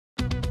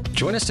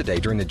Join us today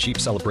during the Jeep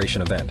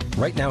Celebration event.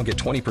 Right now, get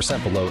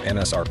 20% below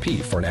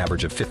MSRP for an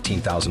average of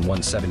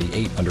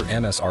 $15,178 under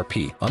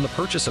MSRP on the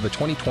purchase of a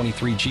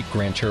 2023 Jeep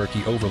Grand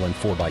Cherokee Overland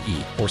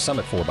 4xE or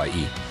Summit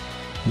 4xE.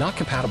 Not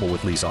compatible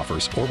with lease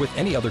offers or with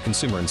any other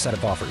consumer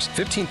incentive offers.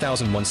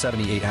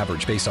 $15,178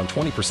 average based on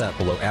 20%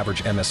 below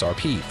average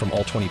MSRP from all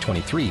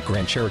 2023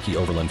 Grand Cherokee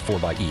Overland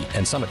 4xE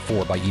and Summit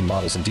 4xE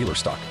models in dealer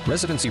stock.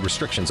 Residency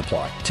restrictions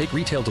apply. Take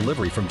retail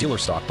delivery from dealer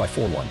stock by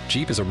 4/1.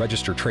 Jeep is a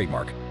registered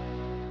trademark.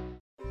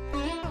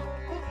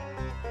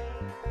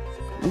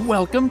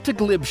 Welcome to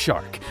Glib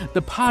Shark,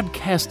 the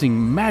podcasting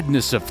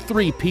madness of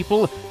three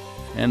people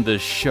and the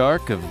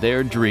shark of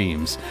their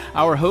dreams.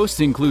 Our hosts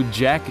include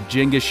Jack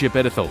Jenga Ship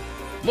Edithel,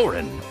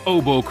 Lauren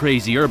Oboe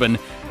Crazy Urban,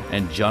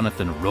 and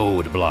Jonathan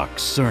Roadblock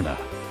Cerna.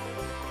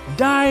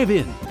 Dive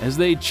in as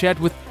they chat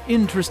with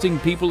interesting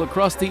people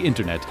across the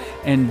internet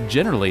and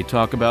generally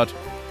talk about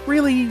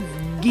really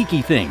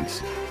geeky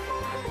things.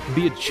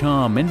 Be a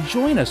chum and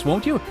join us,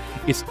 won't you?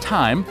 It's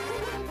time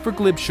for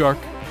Glib Shark.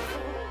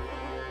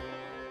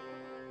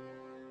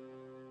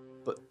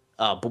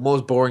 But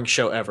most boring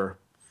show ever.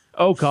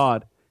 Oh,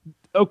 God.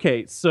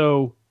 Okay,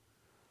 so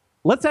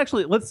let's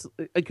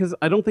because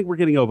I don't think we're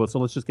getting Oboe, so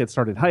let's just get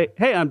started.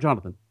 Hey, I'm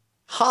Jonathan.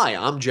 Hi,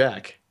 I'm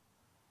Jack.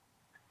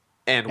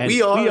 And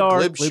we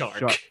are Glib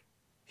Shark.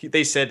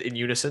 They said in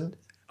unison.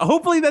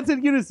 Hopefully that's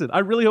in unison. I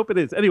really hope it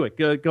is. Anyway,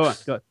 go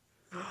on.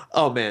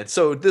 Oh, man.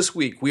 So this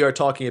week we are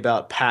talking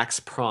about PAX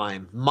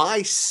Prime.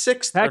 My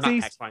sixth... PAX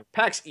East? PAX Prime,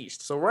 PAX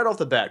East. So right off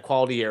the bat,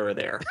 quality error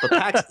there. But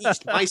PAX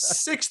East, my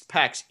sixth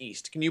PAX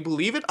East. Can you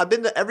believe it? I've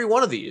been to every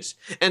one of these.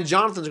 And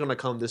Jonathan's going to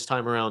come this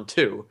time around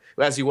too,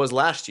 as he was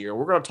last year.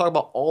 We're going to talk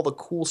about all the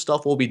cool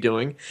stuff we'll be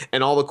doing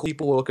and all the cool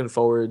people we're looking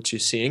forward to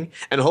seeing.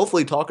 And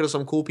hopefully talking to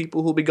some cool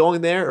people who'll be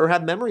going there or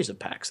have memories of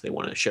PAX they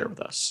want to share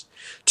with us.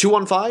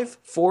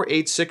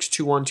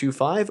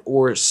 215-486-2125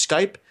 or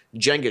Skype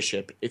Jenga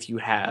Ship if you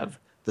have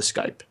the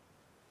Skype.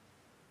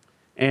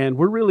 And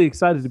we're really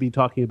excited to be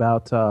talking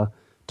about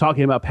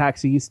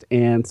PAX East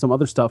and some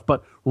other stuff.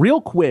 But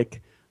real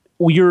quick,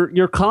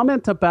 your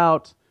comment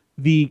about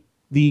the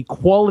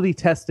quality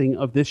testing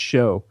of this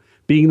show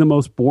being the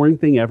most boring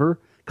thing ever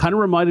kind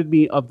of reminded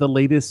me of the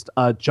latest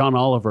John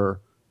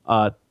Oliver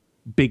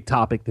big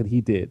topic that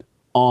he did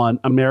on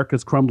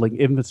America's crumbling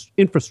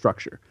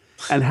infrastructure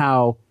and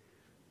how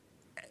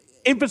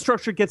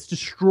infrastructure gets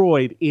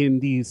destroyed in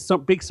these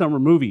big summer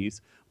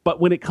movies. But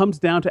when it comes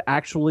down to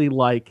actually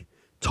like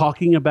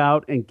talking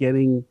about and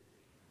getting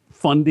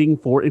funding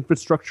for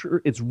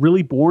infrastructure, it's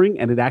really boring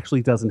and it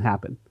actually doesn't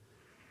happen.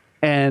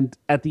 And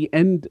at the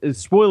end,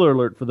 spoiler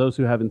alert for those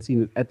who haven't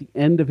seen it, at the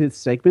end of his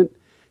segment,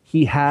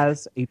 he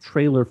has a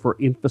trailer for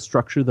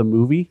Infrastructure, the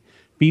movie,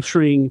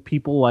 featuring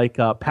people like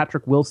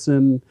Patrick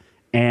Wilson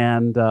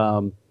and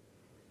the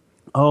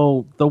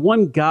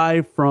one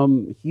guy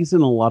he's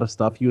in a lot of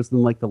stuff. He was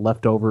in like The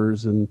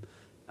Leftovers and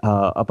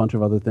a bunch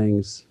of other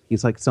things.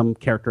 He's like some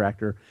character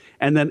actor.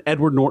 And then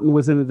Edward Norton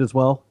was in it as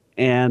well.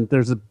 And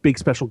there's a big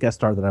special guest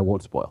star that I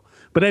won't spoil.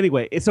 But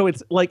anyway, so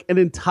it's like an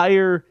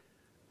entire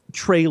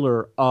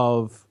trailer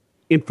of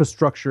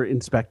infrastructure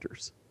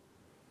inspectors.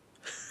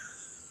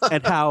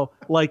 And how,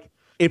 like,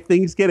 if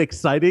things get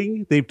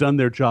exciting, they've done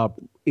their job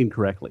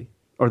incorrectly.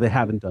 Or they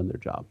haven't done their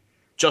job.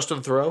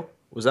 Justin Theroux?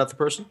 Was that the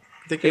person?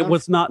 It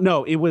was not.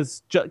 No, it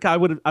was. I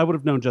would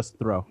have known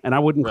Justin Theroux. And I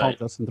wouldn't call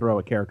Justin Theroux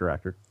a character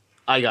actor.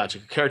 I got you.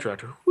 Character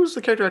actor. Who's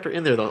the character actor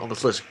in there, though, on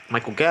this list?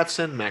 Michael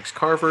Gatson, Max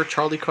Carver,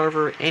 Charlie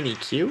Carver, Annie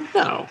Q?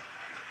 No.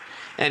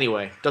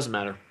 Anyway, doesn't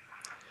matter.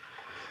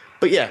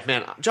 But yeah,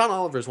 man, John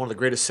Oliver is one of the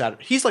greatest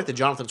he's like the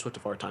Jonathan Swift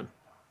of our time.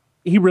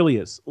 He really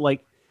is.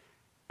 Like,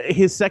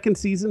 his second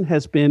season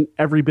has been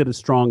every bit as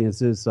strong as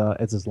his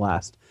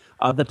last.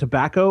 The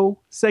tobacco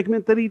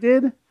segment that he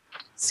did,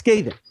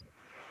 scathing.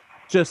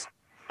 Just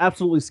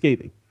absolutely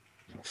scathing.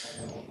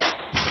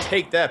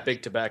 Take that,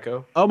 Big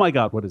Tobacco. Oh my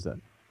God, what is that?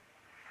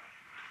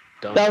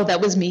 Oh, that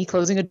was me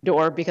closing a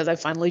door because I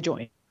finally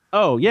joined.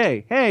 Oh,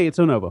 yay. Hey, it's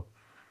Onobo.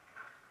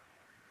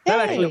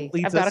 Hey,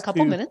 I've got a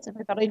couple minutes, and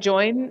I thought I'd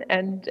join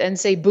and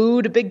say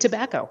boo to Big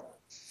Tobacco.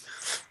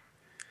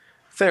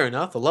 Fair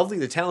enough. The lovely,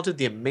 the talented,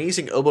 the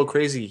amazing Oboe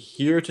Crazy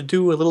here to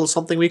do a little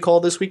something we call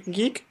This Week in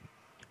Geek.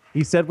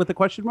 He said with a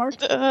question mark?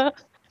 If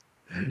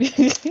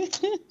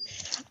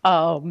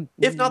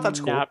not,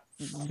 that's cool. Not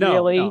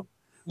really. No.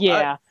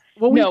 Yeah.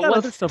 Well, we've got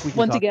other stuff we can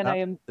once talk again,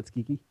 about. That's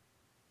geeky.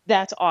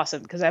 That's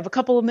awesome because I have a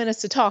couple of minutes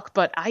to talk,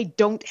 but I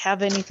don't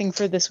have anything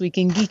for This Week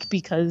in Geek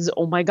because,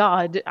 oh my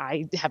God,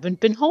 I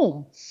haven't been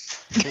home.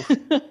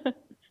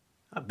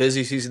 A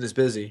busy season is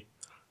busy.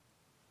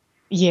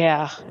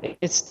 Yeah,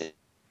 it's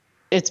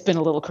been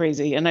a little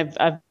crazy, and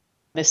I've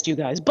missed you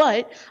guys.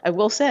 But I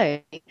will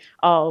say,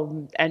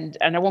 and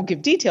I won't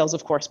give details,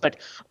 of course, but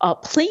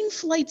plane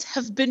flights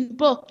have been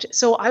booked,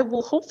 so I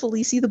will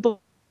hopefully see the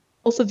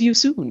both of you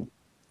soon.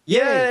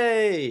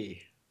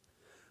 Yay!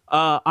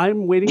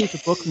 I'm waiting to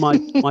book my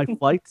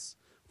flights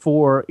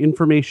for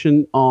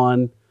information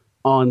on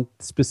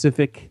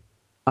specific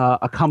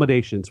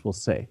accommodations, we'll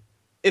say.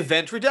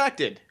 Event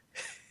redacted.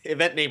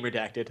 Event name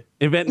redacted.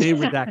 Event name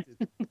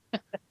redacted.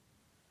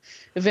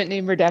 event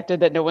name redacted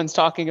that no one's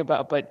talking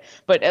about, but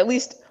at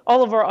least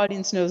all of our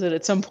audience knows that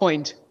at some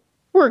point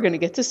we're going to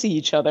get to see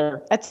each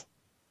other. That's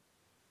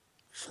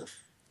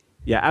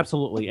Yeah,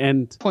 absolutely.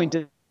 And point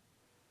of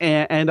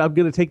I'm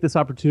going to take this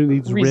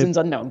opportunity to reasons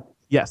unknown.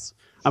 Yes,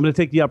 I'm going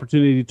to take the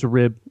opportunity to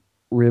rib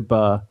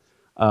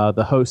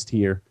the host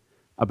here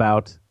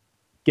about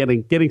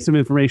getting some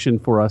information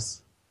for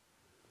us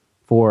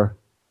for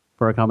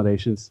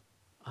accommodations.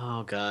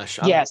 Oh gosh,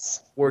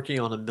 Yes. working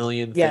on a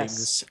million Yes.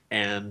 things,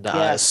 and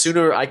Yes.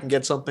 sooner I can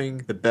get something,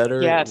 the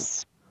better.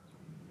 Yes.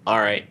 All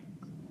right.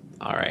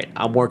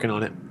 I'm working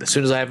on it. As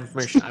soon as I have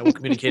information, I will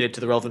communicate it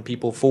to the relevant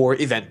people for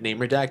event name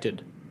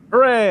redacted.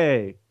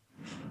 Hooray!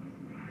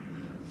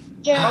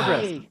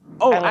 Yay.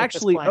 Oh, I like this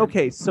actually, plan.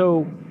 okay.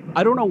 So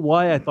I don't know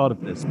why I thought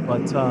of this,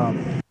 but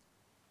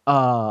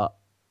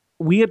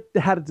we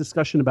had a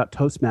discussion about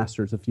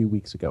Toastmasters a few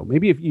weeks ago,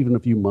 maybe even a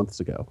few months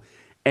ago.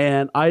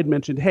 And I had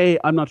mentioned, hey,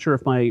 I'm not sure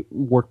if my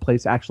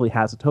workplace actually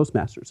has a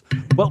Toastmasters.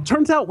 Well, it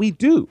turns out we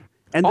do.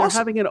 And they're Awesome.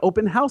 having an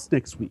open house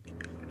next week.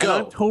 Go.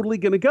 And I'm totally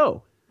going to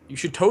go. You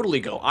should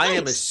totally go. I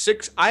am Nice.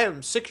 six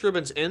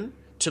ribbons in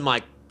to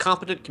my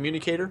competent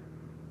communicator.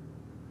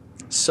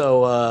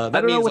 So that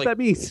I don't means know what like, that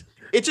means.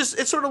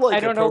 it's sort of like I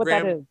don't a know what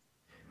program. that is.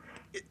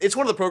 It's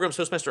one of the programs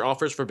Toastmaster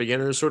offers for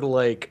beginners. Sort of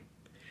like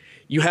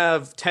you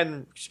have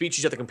 10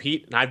 speeches you have to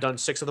compete, and I've done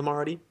 6 of them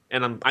already.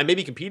 And I may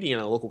be competing in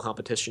a local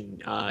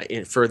competition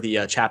for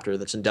the chapter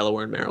that's in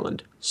Delaware and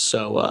Maryland.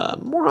 So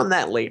more on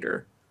that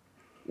later,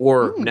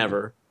 or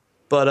never.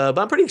 But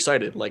I'm pretty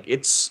excited. Like,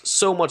 it's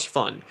so much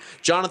fun.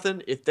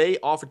 Jonathan, if they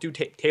offer to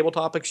table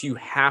topics, you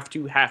have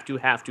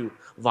to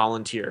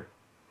volunteer.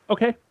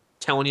 Okay.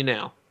 Telling you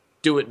now.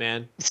 Do it,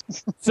 man.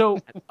 So,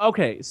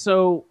 okay.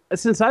 So,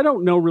 since I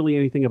don't know really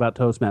anything about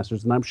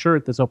Toastmasters, and I'm sure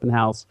at this open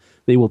house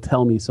they will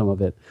tell me some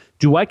of it,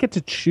 do I get to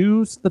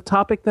choose the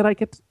topic that I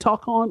get to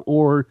talk on?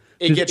 Or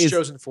It gets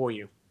chosen for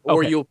you.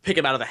 Or Okay. you'll pick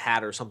it out of the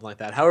hat or something like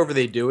that. However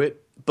they do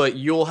it. But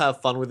you'll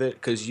have fun with it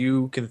because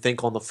you can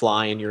think on the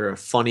fly and you're a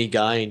funny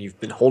guy and you've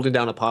been holding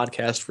down a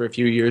podcast for a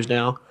few years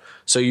now.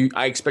 So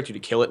I expect you to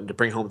kill it and to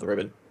bring home the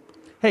ribbon.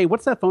 Hey,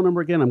 what's that phone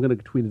number again? I'm going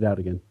to tweet it out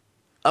again.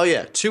 Oh,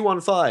 yeah.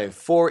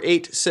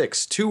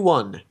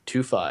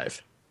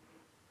 215-486-2125.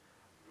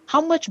 How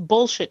much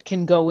bullshit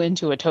can go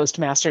into a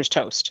Toastmasters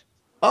toast?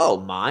 Oh,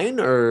 mine?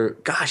 Or,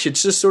 gosh,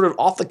 it's just sort of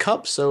off the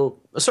cup. So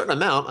a certain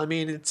amount. I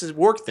mean, it's a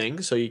work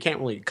thing, so you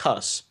can't really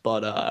cuss.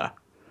 But a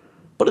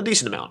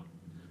decent amount.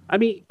 I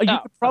mean, you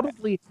could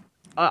probably.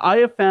 I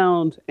have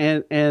found,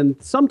 and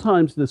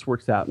sometimes this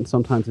works out, and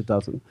sometimes it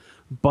doesn't.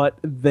 But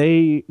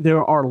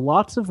there are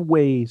lots of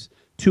ways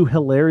to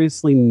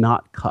hilariously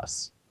not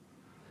cuss,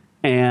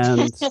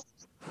 and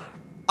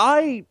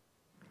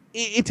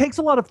it takes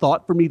a lot of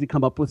thought for me to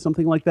come up with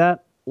something like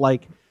that.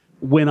 Like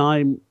when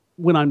I'm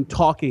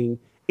talking,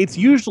 it's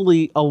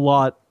usually a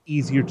lot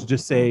easier to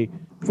just say,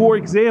 for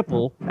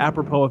example,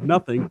 apropos of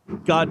nothing,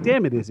 "God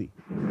damn it, Izzy."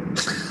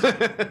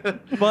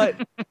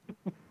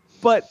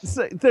 But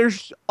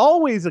there's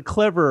always a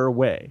cleverer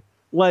way.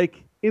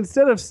 Like,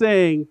 instead of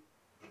saying,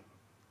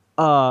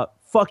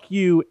 fuck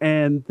you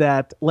and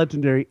that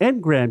legendary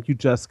engram you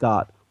just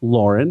got,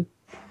 Lauren,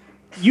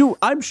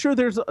 I'm sure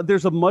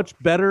there's a much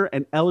better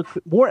and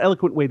more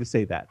eloquent way to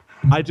say that.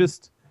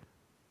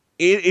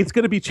 It's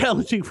going to be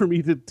challenging for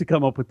me to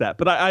come up with that.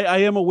 But I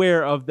am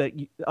aware of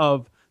the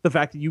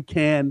fact that you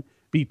can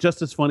be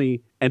just as funny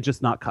and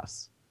just not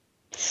cuss.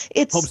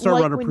 It's Homestar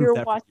like Runner when proved you're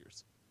that for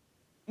years.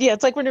 Yeah,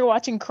 it's like when you're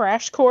watching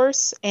Crash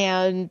Course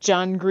and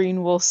John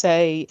Green will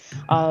say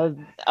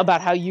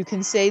about how you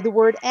can say the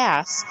word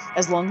ass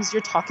as long as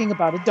you're talking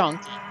about a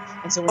donkey.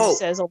 And so when he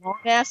says a long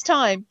ass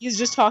time, he's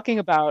just talking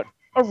about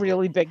a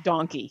really big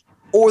donkey.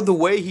 Or the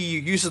way he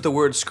uses the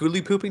word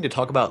schooly pooping to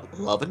talk about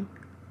lovin'.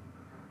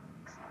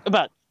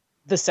 About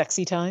the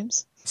sexy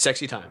times.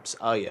 Sexy times.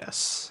 Oh,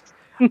 yes.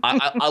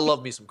 I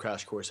love me some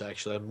Crash Course,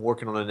 actually. I'm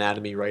working on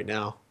anatomy right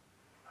now.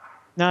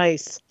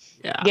 Nice.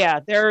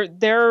 Yeah.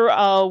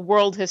 Their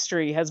world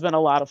history has been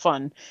a lot of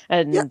fun,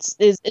 and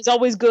it's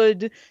always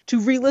good to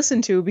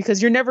re-listen to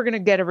because you're never going to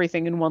get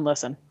everything in one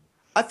listen.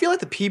 I feel like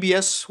the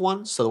PBS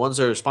ones, so the ones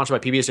that are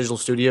sponsored by PBS Digital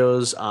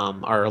Studios,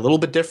 are a little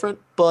bit different,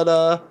 but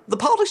the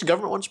politics and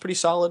government one's pretty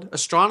solid.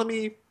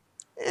 Astronomy,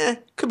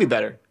 could be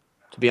better,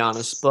 to be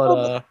honest,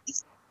 but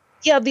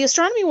yeah, the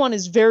astronomy one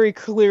is very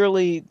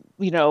clearly,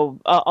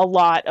 a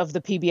lot of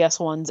the PBS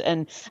ones.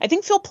 And I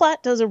think Phil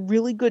Platt does a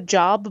really good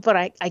job, but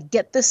I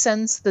get the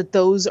sense that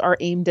those are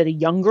aimed at a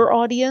younger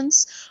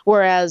audience,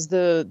 whereas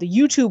the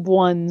YouTube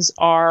ones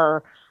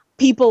are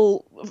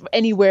people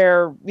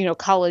anywhere,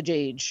 college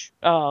age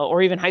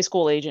or even high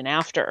school age and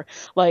after.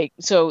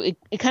 So it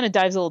kind of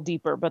dives a little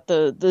deeper. But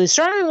the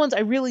astronomy ones I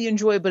really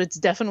enjoy, but it's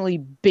definitely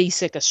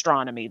basic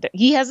astronomy. That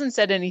he hasn't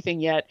said anything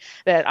yet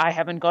that I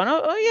haven't gone,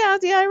 oh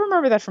yeah, I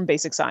remember that from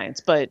basic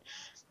science. But,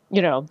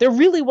 they're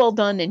really well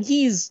done and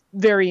he's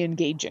very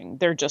engaging.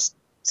 They're just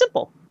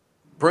simple.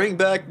 bring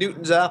back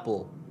Newton's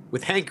Apple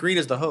with Hank Green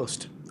as the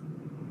host.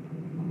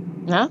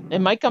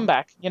 It might come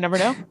back. You never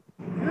know.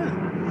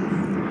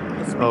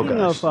 Speaking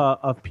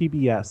of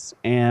PBS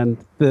and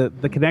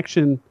the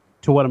connection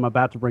to what I'm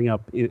about to bring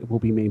up, it will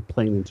be made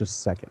plain in just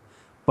a second.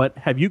 But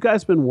have you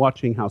guys been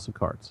watching House of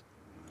Cards?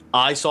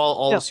 I saw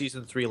all of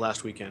season 3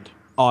 last weekend.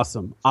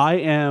 Awesome.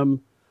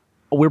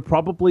 We're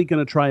probably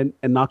going to try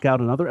and knock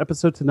out another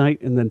episode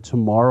tonight, and then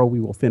tomorrow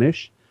we will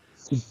finish.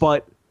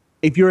 But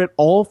if you're at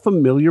all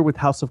familiar with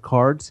House of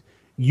Cards,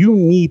 you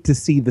need to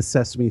see the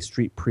Sesame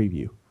Street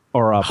preview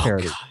or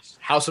parody.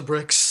 House of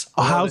Bricks.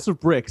 House of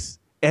Bricks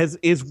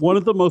is one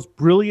of the most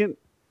brilliant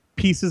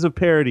pieces of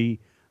parody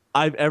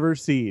I've ever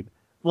seen.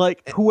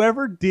 Like,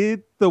 whoever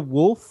did the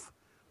wolf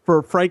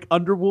for Frank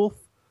Underwolf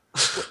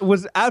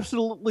was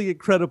absolutely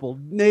incredible.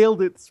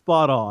 Nailed it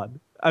spot on.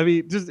 I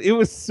mean, it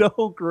was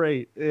so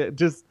great.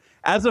 Just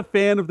as a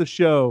fan of the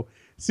show,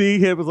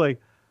 seeing him was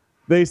like,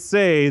 they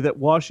say that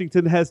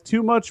Washington has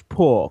too much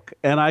pork,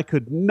 and I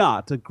could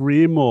not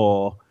agree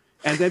more.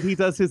 And then he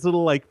does his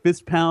little like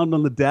fist pound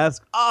on the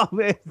desk. Oh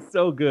man, it's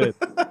so good.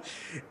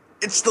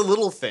 It's the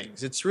little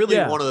things. It's really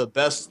one of the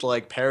best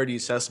like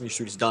parodies Sesame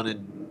Street's done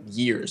in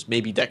years,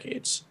 maybe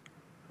decades.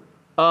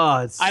 Oh,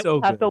 it's so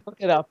good. I have to look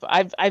it up.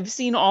 I've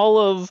seen all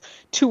of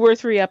 2 or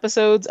 3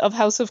 episodes of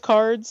House of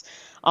Cards.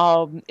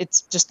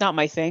 It's just not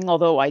my thing,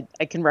 although I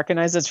can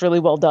recognize it's really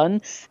well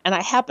done. And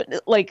I happen,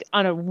 like,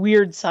 on a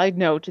weird side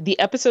note, the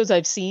episodes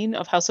I've seen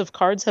of House of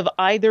Cards have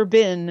either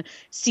been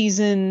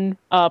season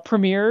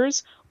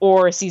premieres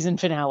or season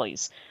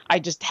finales. I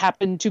just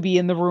happen to be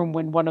in the room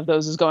when one of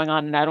those is going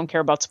on, and I don't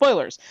care about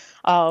spoilers.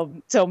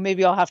 So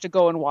maybe I'll have to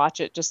go and watch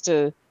it just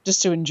to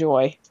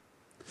enjoy.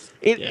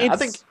 I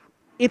think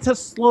it's a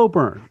slow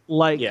burn.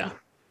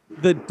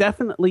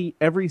 Definitely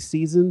every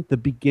season, the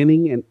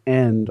beginning and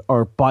end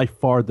are by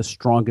far the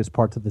strongest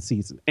parts of the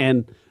season.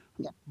 And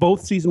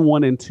both season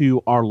 1 and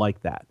 2 are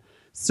like that.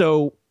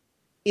 So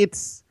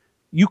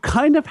you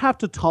kind of have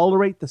to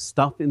tolerate the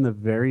stuff in the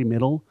very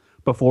middle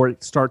before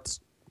it starts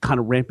kind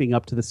of ramping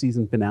up to the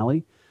season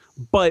finale.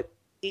 But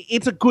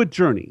it's a good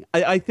journey.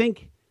 I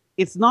think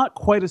it's not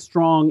quite as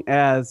strong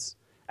as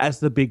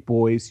the big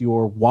boys,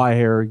 your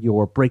Wire,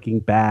 your Breaking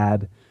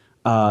Bad,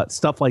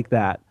 stuff like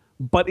that.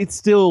 But it's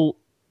still...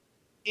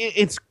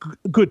 It's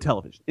good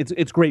television.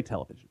 It's great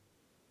television.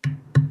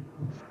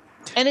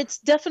 And it's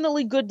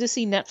definitely good to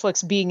see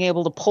Netflix being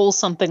able to pull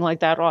something like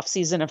that off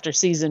season after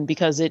season,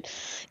 because it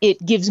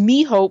gives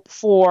me hope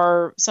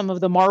for some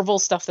of the Marvel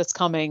stuff that's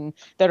coming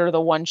that are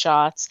the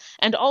one-shots,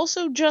 and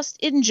also just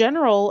in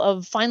general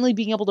of finally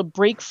being able to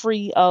break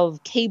free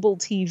of cable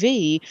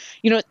TV.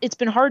 You know, it's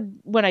been hard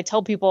when I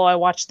tell people I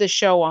watch this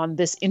show on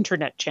this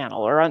internet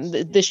channel, or on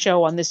this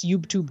show on this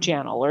YouTube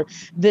channel, or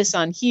this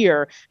on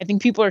here. I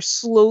think people are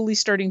slowly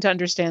starting to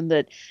understand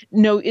that,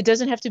 no, it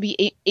doesn't have to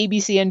be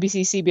ABC,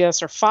 NBC,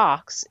 CBS, or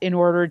Fox in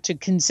order to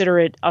consider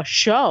it a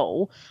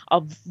show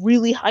of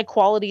really high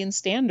quality and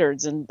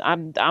standards. And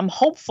I'm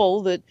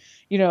hopeful that,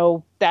 you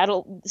know,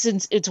 that'll,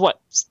 since it's what,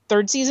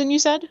 3rd season you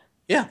said?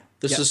 Yeah.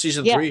 This is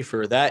season 3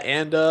 for that,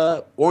 and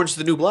Orange is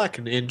the New Black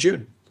in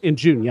June. In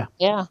June, yeah.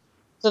 Yeah.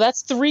 So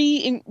that's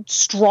 3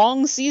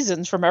 strong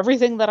seasons from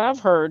everything that I've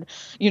heard.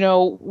 You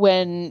know,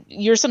 when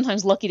you're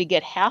sometimes lucky to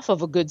get half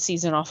of a good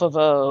season off of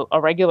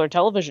a regular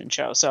television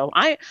show. So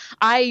I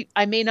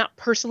may not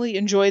personally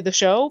enjoy the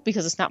show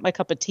because it's not my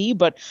cup of tea,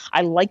 but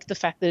I like the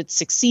fact that it's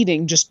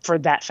succeeding just for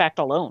that fact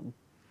alone.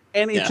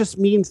 And it just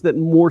means that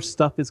more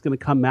stuff is going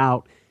to come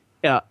out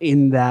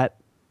in that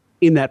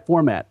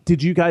format.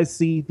 Did you guys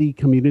see the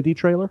Community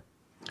trailer?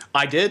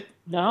 I did.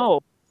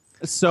 No.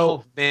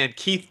 So, man,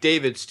 Keith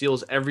David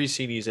steals every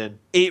scene he's in.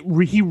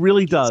 He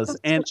really does.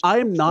 And I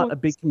am not a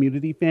big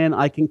Community fan.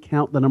 I can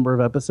count the number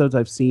of episodes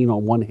I've seen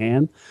on one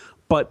hand.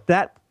 But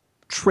that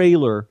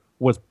trailer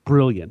was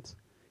brilliant.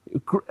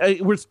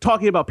 We're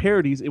talking about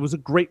parodies. It was a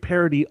great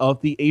parody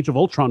of the Age of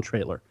Ultron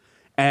trailer.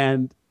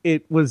 And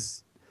it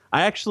was...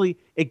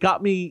 it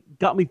got me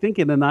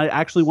thinking, and I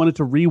actually wanted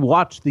to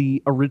rewatch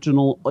the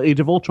original Age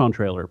of Ultron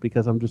trailer,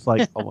 because I'm just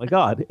like, oh my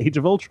God, Age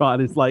of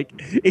Ultron is like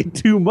in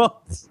 2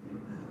 months.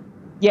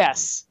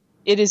 Yes,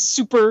 it is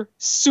super,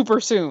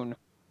 super soon.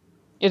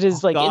 It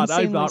is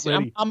insanely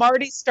soon. I'm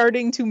already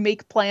starting to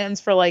make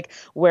plans for like,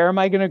 where am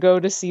I going to go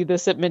to see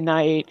this at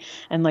midnight?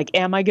 And like,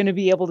 am I going to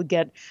be able to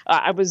get,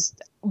 I was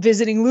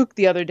visiting Luke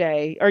the other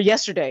day or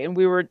yesterday, and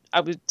I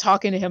was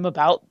talking to him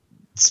about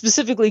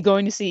specifically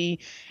going to see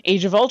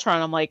Age of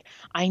Ultron. I'm like,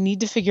 I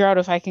need to figure out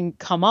if I can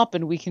come up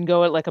and we can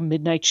go at like a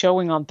midnight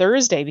showing on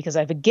Thursday, because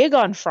I have a gig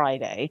on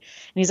Friday.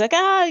 And he's like,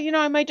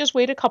 I might just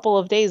wait a couple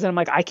of days. And I'm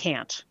like, I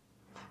can't.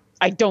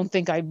 I don't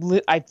think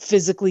I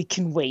physically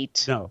can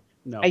wait. No.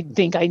 I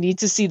think I need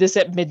to see this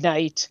at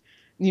midnight,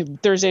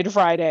 Thursday to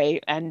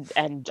Friday, and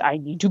I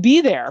need to be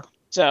there.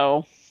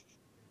 So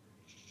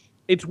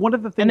it's one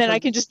of the things. And then I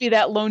can just be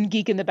that lone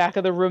geek in the back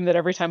of the room that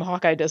every time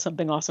Hawkeye does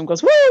something awesome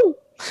goes, woo!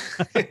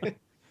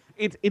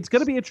 It's going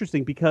to be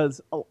interesting,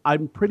 because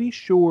I'm pretty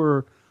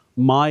sure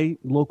my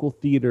local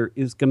theater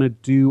is going to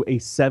do a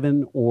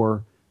 7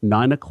 or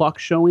 9 o'clock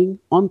showing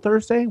on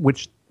Thursday,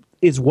 which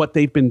is what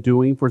they've been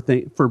doing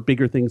for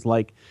bigger things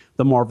like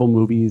the Marvel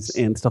movies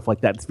and stuff like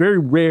that. It's very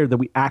rare that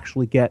we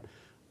actually get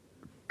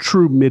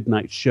true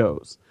midnight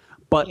shows.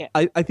 But Yeah.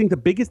 I think the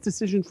biggest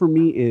decision for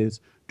me is,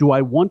 do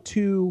I want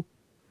to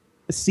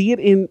see it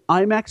in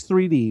IMAX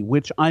 3D,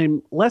 which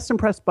I'm less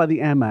impressed by the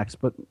IMAX,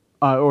 but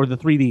or the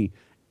 3D,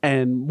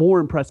 and more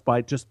impressed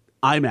by just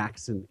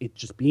IMAX and it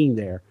just being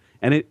there,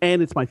 and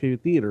it's my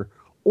favorite theater,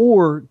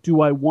 or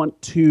do I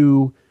want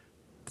to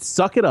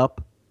suck it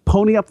up,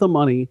 pony up the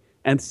money,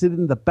 and sit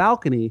in the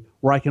balcony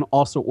where I can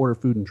also order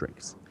food and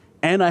drinks,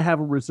 and I have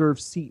a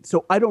reserved seat,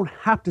 so I don't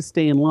have to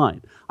stay in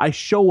line. I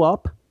show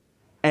up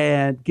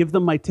and give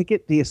them my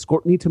ticket. They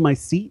escort me to my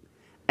seat,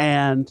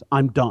 and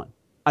I'm done.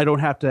 I don't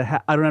have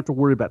to. I don't have to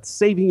worry about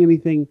saving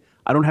anything.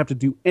 I don't have to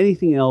do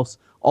anything else.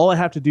 All I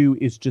have to do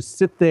is just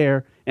sit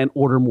there and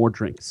order more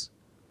drinks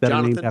that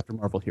are named after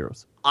Marvel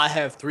heroes. I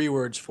have 3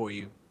 words for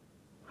you.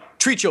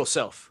 Treat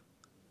yourself.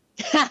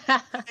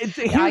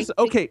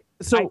 Okay,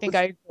 so I think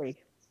I agree,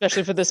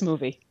 especially for this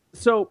movie.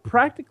 So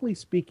practically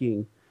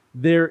speaking,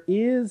 there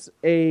is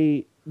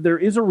a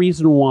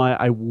reason why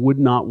I would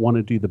not want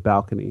to do the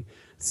balcony,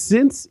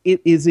 since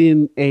it is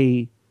in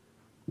a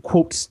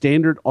quote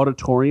standard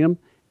auditorium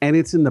and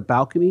it's in the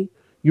balcony.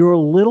 You're a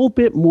little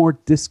bit more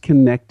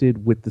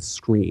disconnected with the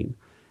screen,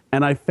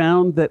 and I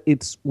found that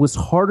it was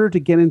harder to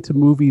get into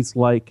movies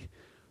like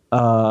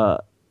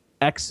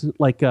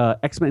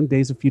X-Men: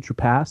 Days of Future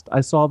Past.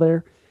 I saw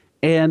there,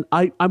 and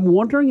I'm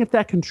wondering if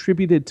that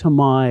contributed to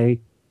my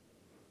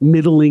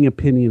middling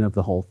opinion of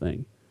the whole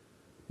thing.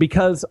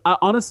 Because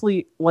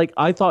honestly,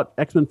 I thought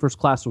X-Men First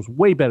Class was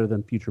way better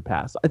than Future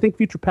Past. I think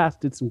Future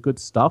Past did some good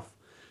stuff,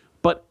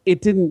 but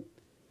it didn't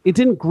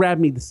grab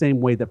me the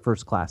same way that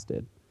First Class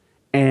did.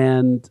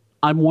 And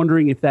I'm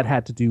wondering if that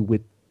had to do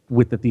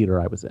with the theater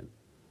I was in.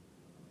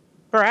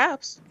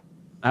 Perhaps.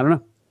 I don't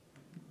know.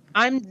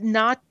 I'm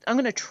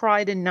going to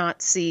try to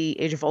not see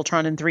Age of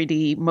Ultron in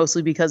 3D,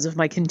 mostly because of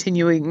my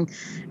continuing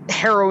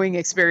harrowing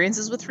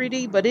experiences with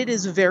 3D, but it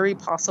is very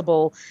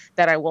possible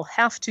that I will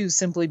have to,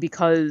 simply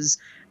because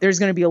there's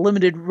going to be a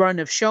limited run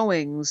of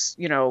showings,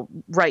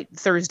 right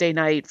Thursday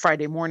night,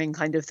 Friday morning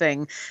kind of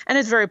thing. And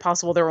it's very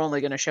possible they're only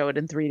going to show it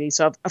in 3D.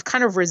 So I've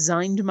kind of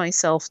resigned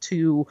myself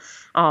to,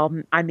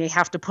 I may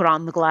have to put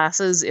on the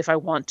glasses if I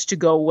want to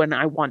go when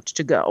I want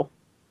to go.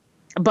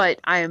 But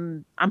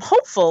I'm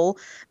hopeful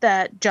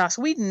that Joss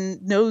Whedon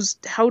knows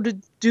how to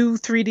do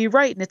 3D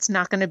right, and it's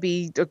not going to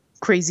be a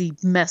crazy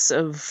mess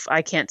of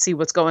I can't see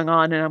what's going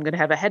on and I'm going to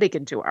have a headache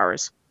in 2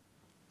 hours.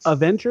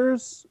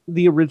 Avengers,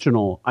 the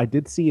original, I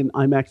did see in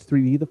IMAX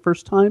 3D the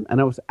first time,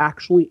 and I was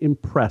actually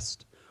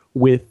impressed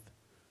with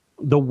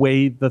the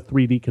way the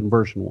 3D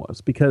conversion was,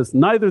 because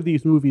neither of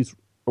these movies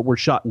were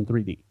shot in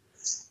 3D.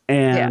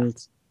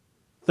 And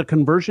the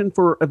conversion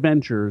for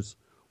Avengers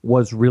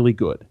was really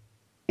good.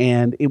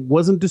 And it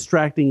wasn't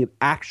distracting. It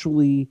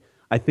actually,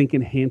 I think,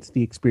 enhanced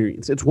the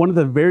experience. It's one of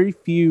the very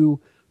few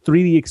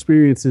 3D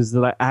experiences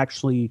that I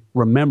actually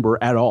remember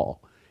at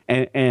all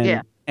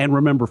and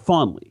remember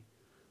fondly.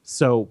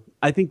 So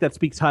I think that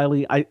speaks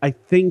highly. I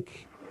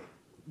think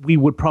we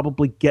would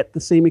probably get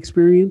the same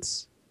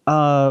experience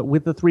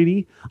with the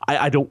 3D.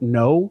 I don't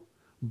know,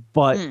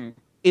 but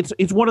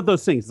it's one of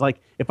those things.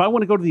 Like, if I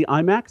want to go to the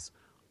IMAX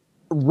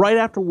right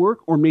after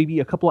work or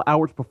maybe a couple of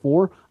hours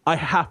before, I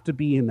have to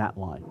be in that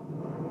line.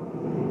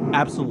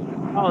 Absolutely.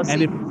 Oh, see,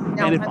 and if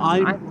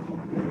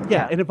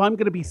I'm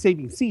going to be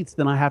saving seats,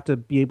 then I have to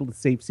be able to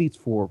save seats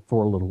for a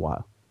little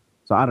while.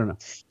 So I don't know.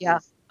 Yeah.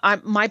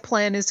 My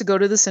plan is to go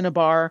to the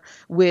Cinebar,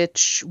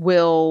 which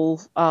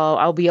will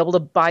I'll be able to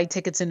buy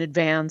tickets in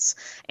advance,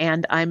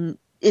 and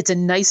it's a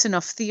nice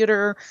enough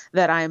theater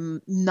that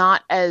I'm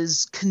not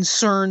as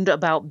concerned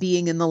about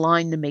being in the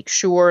line to make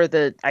sure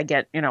that I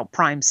get,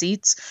 prime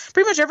seats.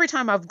 Pretty much every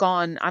time I've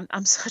gone,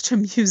 I'm such a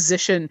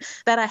musician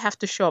that I have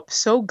to show up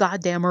so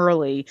goddamn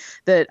early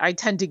that I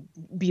tend to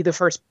be the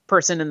first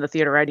person in the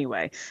theater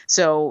anyway.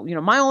 So,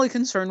 my only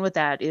concern with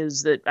that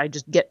is that I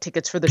just get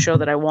tickets for the show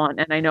that I want.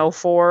 And I know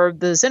for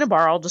the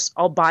Cinebar,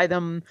 I'll buy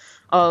them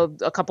a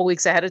couple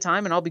weeks ahead of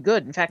time and I'll be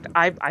good. In fact,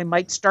 I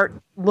might start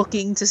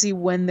looking to see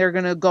when they're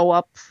going to go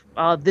up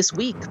this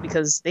week,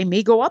 because they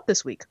may go up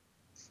this week.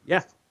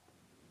 Yeah.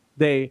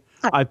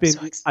 I've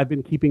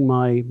been keeping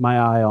my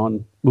eye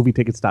on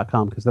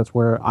movietickets.com, because that's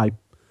where I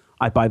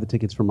buy the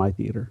tickets for my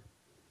theater.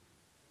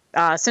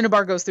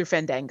 Cinebar goes through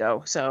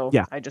Fandango, so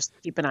I just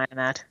keep an eye on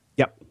that.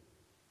 Yep.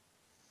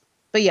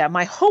 But yeah,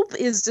 my hope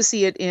is to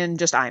see it in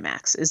just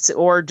IMAX,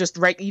 or just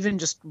even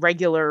just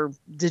regular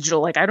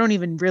digital. Like, I don't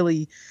even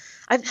really,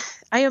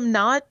 I am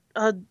not.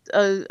 I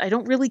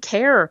don't really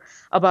care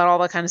about all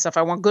that kind of stuff.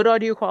 I want good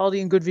audio quality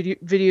and good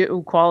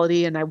video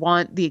quality, and I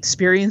want the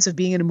experience of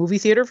being in a movie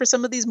theater for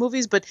some of these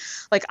movies. But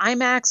like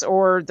IMAX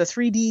or the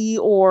 3D,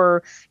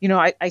 or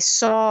I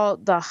saw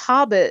The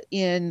Hobbit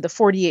in the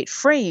 48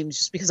 frames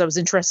just because I was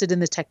interested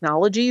in the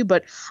technology.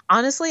 But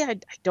honestly, I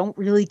don't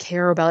really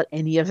care about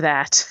any of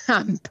that.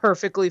 I'm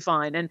perfectly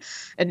fine. And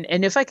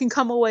if I can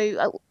come away,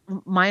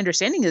 my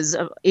understanding is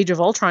Age of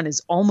Ultron is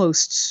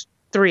almost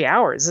 3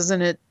 hours,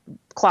 isn't it?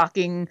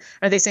 Clocking,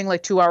 are they saying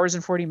like 2 hours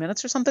and 40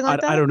 minutes or something like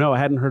that? I don't know. I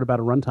hadn't heard about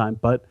a runtime,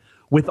 but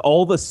with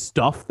all the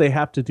stuff they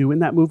have to do in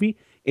that movie,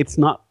 it's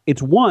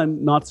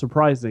one, not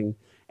surprising,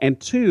 and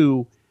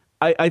two,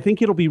 I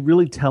think it'll be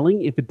really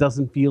telling if it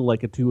doesn't feel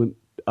like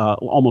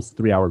almost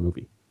 3-hour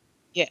movie.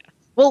 Yeah.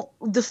 Well,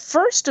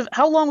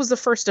 how long was the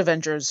first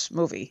Avengers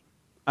movie?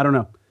 I don't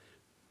know.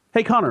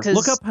 Hey Connor,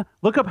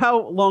 look up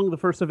how long the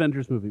first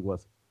Avengers movie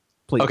was,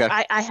 please. Okay.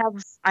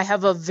 I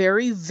have a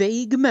very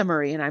vague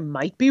memory, and I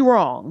might be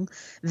wrong,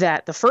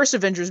 that the first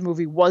Avengers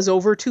movie was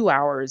over 2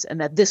 hours,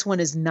 and that this one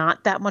is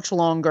not that much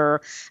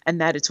longer,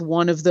 and that it's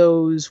one of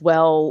those.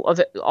 Well,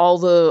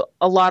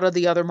 a lot of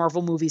the other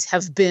Marvel movies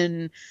have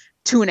been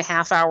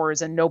 2.5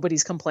 hours, and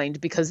nobody's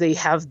complained because they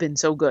have been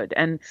so good.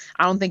 And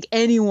I don't think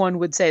anyone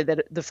would say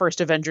that the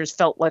first Avengers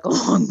felt like a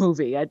long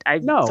movie. I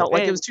felt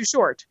like it was too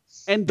short.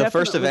 And the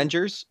first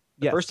Avengers.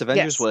 The first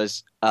Avengers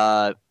was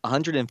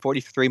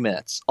 143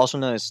 minutes, also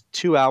known as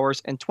 2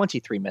 hours and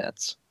 23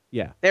 minutes.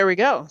 Yeah. There we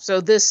go.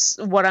 So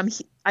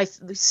I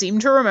seem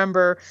to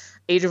remember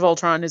Age of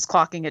Ultron is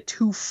clocking at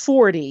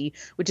 240,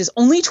 which is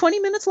only 20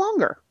 minutes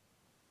longer.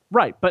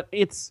 Right, but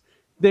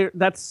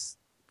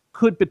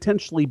could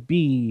potentially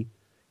be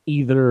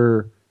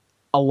either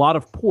a lot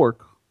of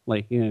pork,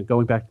 like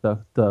going back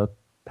to the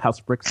House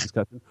of Bricks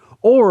discussion,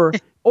 or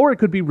it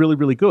could be really,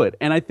 really good.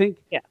 And I think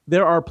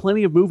there are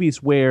plenty of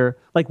movies where,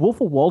 like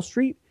Wolf of Wall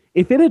Street,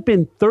 if it had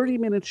been 30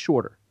 minutes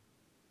shorter,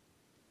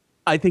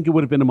 I think it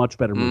would have been a much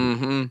better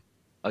movie. Mm-hmm.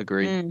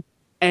 Agreed.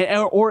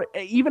 Or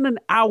even an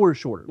hour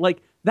shorter.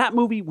 Like, that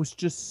movie was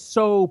just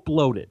so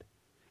bloated.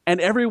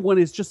 And everyone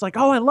is just like,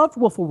 oh, I loved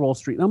Wolf of Wall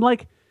Street. And I'm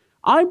like,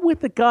 I'm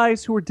with the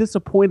guys who were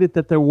disappointed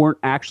that there weren't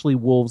actually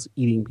wolves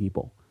eating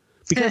people.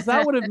 Because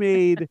that would have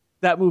made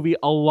that movie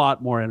a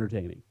lot more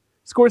entertaining.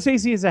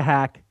 Scorsese is a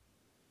hack.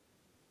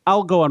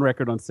 I'll go on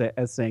record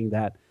as saying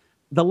that.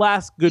 The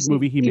last good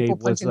movie he made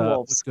was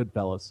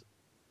Goodfellas.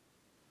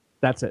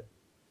 That's it.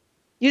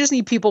 You just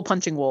need people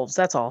punching wolves.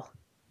 That's all.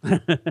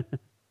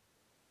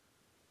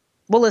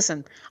 Well,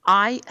 listen,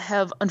 I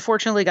have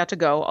unfortunately got to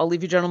go. I'll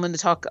leave you gentlemen to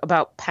talk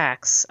about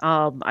PAX.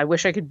 I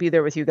wish I could be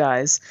there with you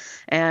guys.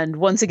 And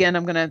once again,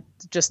 I'm going to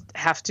just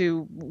have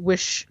to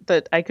wish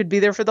that I could be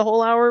there for the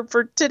whole hour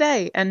for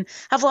today and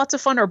have lots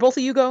of fun. Are both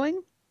of you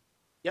going?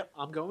 Yep,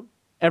 I'm going.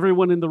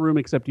 Everyone in the room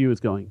except you is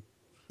going.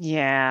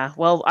 Yeah,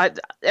 well,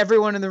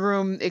 everyone in the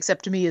room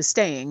except me is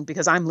staying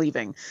because I'm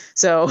leaving.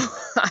 So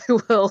I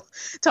will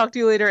talk to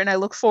you later, and I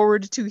look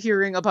forward to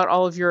hearing about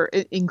all of your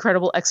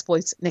incredible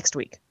exploits next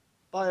week.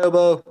 Bye,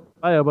 Obo.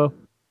 Bye, Obo.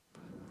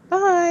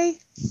 Bye.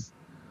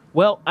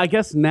 Well, I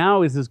guess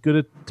now is as good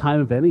a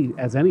time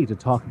as any to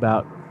talk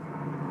about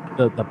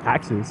the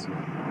PAXs.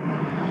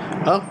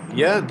 Oh,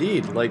 yeah,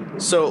 indeed.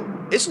 So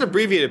it's an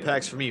abbreviated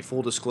PAX for me,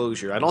 full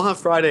disclosure. I don't have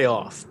Friday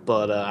off,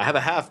 but I have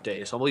a half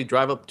day, so I'll probably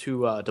drive up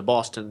to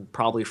Boston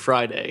probably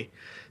Friday,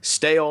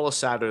 stay all of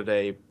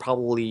Saturday,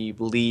 probably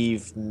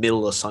leave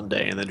middle of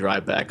Sunday, and then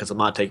drive back because I'm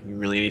not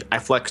taking I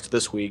flexed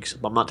this week, so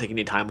I'm not taking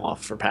any time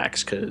off for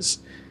PAX because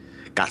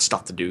got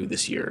stuff to do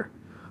this year.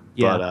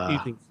 Yeah, a few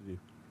things to do.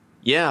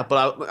 Yeah,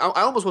 but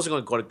I almost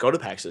wasn't going to go to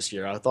PAX this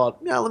year. I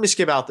thought, let me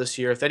skip out this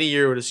year. If any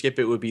year were to skip,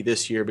 it would be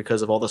this year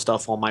because of all the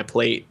stuff on my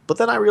plate. But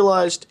then I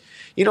realized,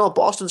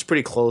 Boston's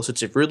pretty close.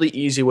 It's a really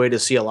easy way to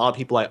see a lot of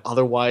people I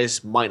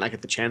otherwise might not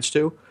get the chance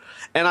to.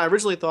 And I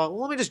originally thought,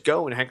 well, let me just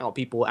go and hang out with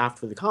people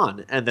after the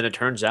con. And then it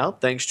turns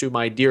out, thanks to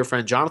my dear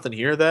friend Jonathan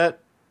here, that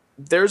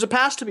there's a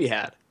pass to be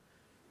had.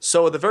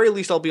 So at the very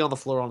least, I'll be on the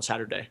floor on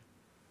Saturday.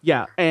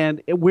 Yeah,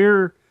 and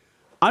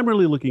I'm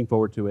really looking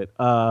forward to it.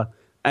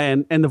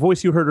 And the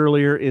voice you heard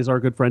earlier is our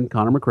good friend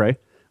Connor MacRae,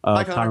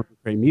 Hi, Connor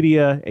MacRae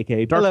Media,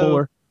 aka Dark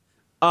Bowler.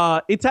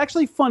 It's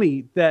actually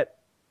funny that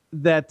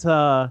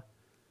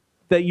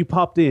you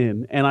popped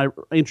in and I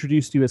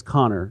introduced you as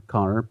Connor,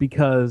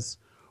 because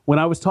when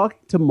I was talking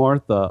to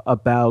Martha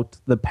about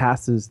the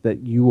passes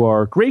that you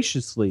are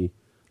graciously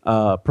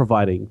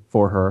providing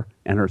for her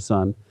and her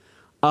son,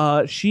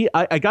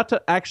 I got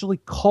to actually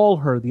call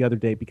her the other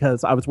day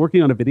because I was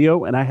working on a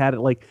video and I had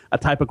like a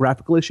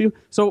typographical issue.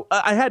 So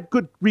I had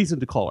good reason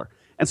to call her.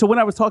 And so when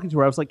I was talking to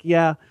her, I was like,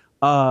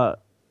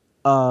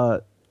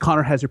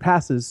 Connor has your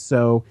passes.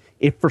 So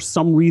if for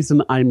some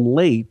reason I'm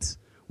late,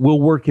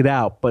 we'll work it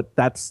out. But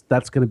that's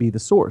going to be the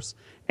source.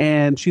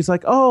 And she's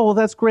like, oh, well,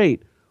 that's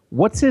great.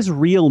 What's his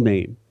real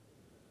name?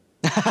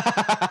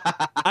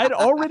 I'd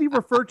already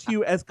referred to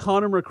you as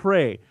Connor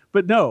MacRae,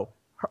 but no.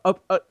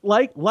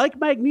 Like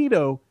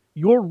Magneto,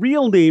 your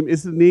real name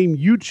is the name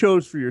you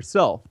chose for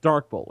yourself,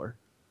 Dark Bowler.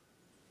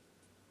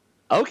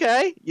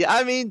 Okay. Yeah,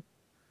 I mean,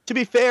 to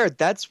be fair,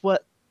 that's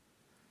what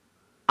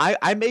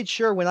I made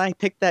sure when I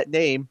picked that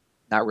name,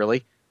 not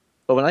really,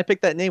 but when I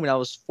picked that name when I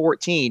was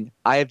 14,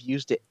 I have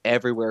used it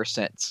everywhere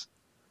since.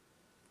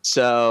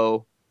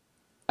 So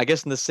I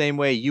guess in the same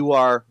way you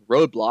are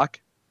Roadblock,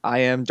 I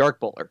am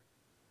Dark Bowler.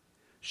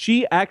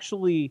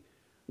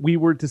 We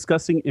were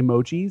discussing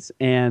emojis,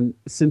 and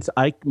since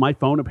my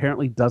phone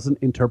apparently doesn't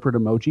interpret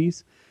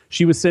emojis,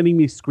 she was sending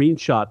me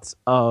screenshots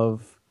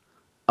of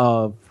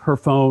her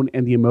phone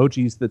and the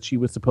emojis that she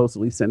was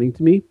supposedly sending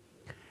to me.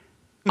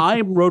 I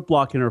am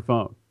roadblocking her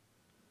phone.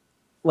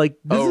 Like,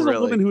 this is a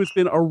woman who has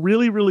been a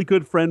really, really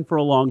good friend for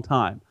a long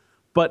time.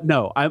 But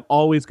no, I'm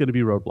always going to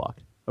be Roadblock,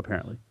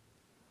 apparently.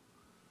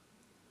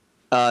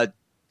 To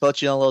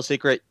let you know a little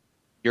secret,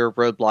 you're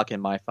Roadblock in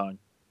my phone.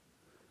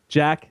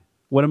 Jack,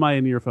 what am I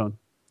in your phone?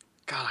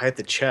 God, I had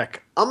to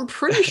check. I'm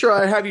pretty sure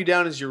I have you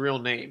down as your real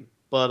name,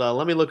 but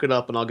let me look it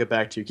up and I'll get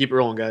back to you. Keep it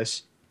rolling,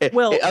 guys.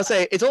 Well, I'll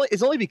say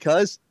it's only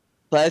because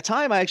by the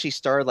time I actually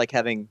started like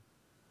having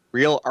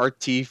real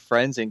RT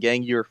friends and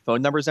getting your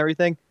phone numbers and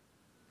everything,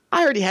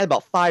 I already had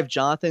about 5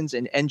 Jonathans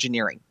in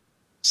engineering.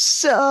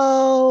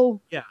 So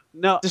yeah,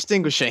 no,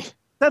 distinguishing.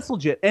 That's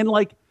legit. And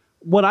like,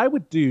 what I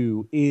would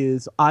do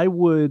is I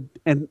would,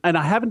 and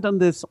I haven't done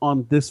this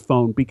on this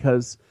phone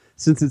because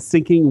since it's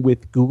syncing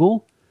with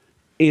Google,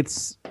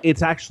 it's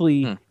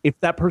actually if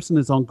that person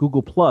is on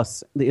Google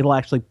Plus, it'll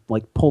actually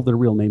like pull their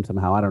real name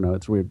somehow. I don't know.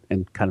 It's weird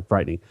and kind of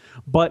frightening.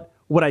 But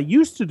what I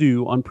used to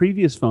do on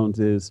previous phones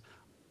is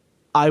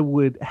I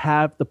would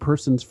have the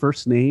person's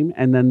first name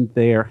and then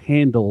their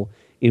handle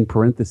in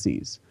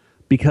parentheses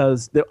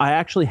because I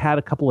actually had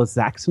a couple of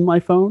Zachs in my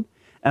phone,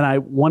 and I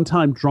one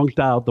time drunk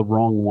dialed the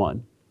wrong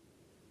one.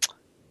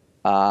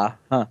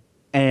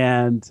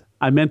 And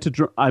I meant to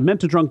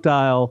drunk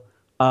dial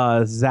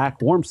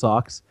Zach Warm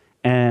Socks,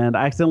 and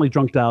I accidentally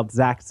drunk dialed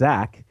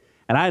Zach,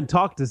 and I hadn't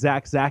talked to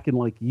Zach in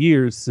like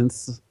years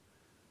since,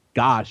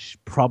 gosh,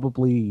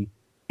 probably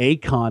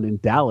Akon in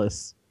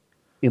Dallas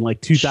in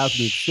like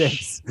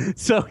 2006.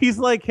 So he's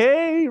like,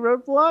 "Hey,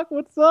 Roadblock,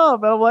 what's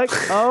up?" And I'm like,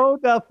 "Oh,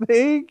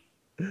 nothing."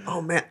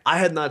 Oh man, I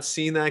had not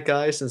seen that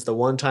guy since the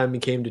one time he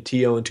came to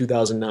TO in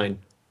 2009.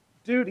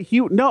 Dude, he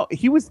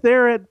was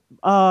there at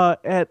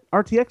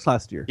RTX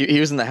last year. He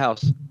was in the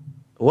house.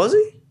 Was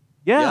he?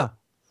 Yeah.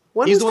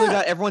 When He's was the one who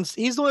that? got everyone's.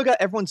 He's the one who got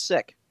everyone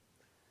sick.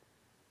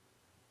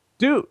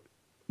 Dude.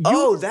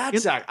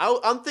 That's Zach.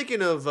 I'm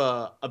thinking of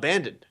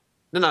Abandoned.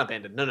 No, not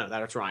Abandoned. No,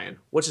 that's Ryan.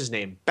 What's his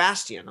name?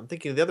 Bastion. I'm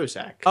thinking of the other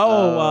Zach.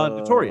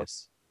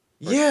 Notorious.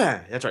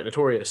 Yeah, that's right.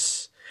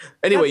 Notorious.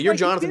 Anyway, That's you're like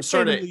Jonathan he did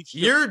ban Cerna. Unleashed.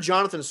 You're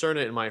Jonathan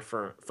Cerna in my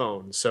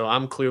phone, so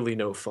I'm clearly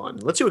no fun.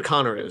 Let's see what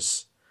Connor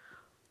is.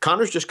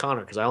 Connor's just Connor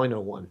because I only know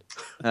one.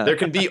 There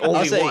can be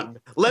only say, one.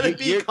 Let it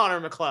be you're-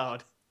 Connor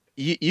McLeod.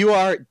 You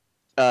are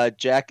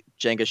Jack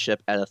Jenga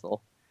Ship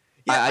Edithel.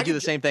 Yeah, I do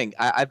the same thing.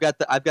 I've got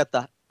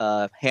the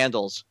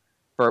handles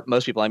for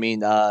most people. I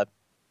mean, one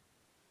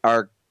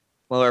of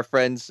our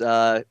friends'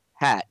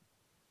 hat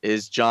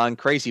is John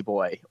Crazy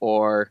Boy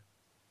or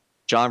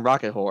John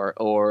Rocket Whore,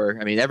 or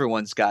I mean,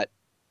 everyone's got.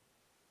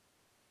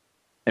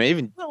 I mean,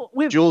 even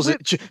Jules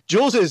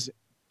is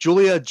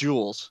Julia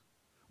Jules.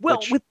 Well,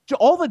 with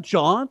all the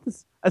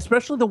Johns,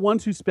 especially the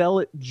ones who spell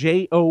it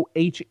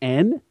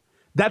John,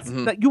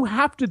 that you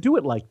have to do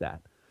it like that.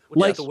 Which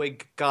like is the way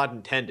God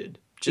intended.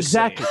 Just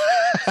exactly.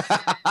 saying.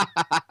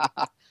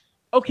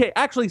 Okay,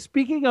 actually,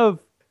 speaking of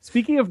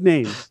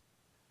names,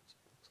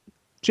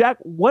 Jack,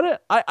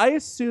 I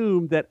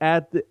assume that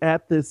at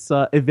this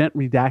event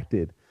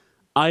redacted,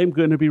 I am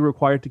going to be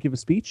required to give a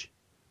speech.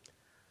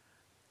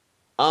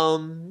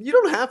 You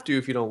don't have to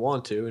if you don't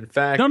want to. In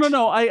fact,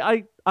 No.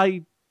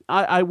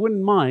 I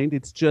wouldn't mind.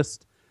 It's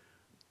just,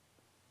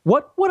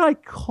 what would I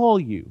call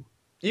you?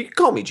 You can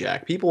call me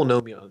Jack. People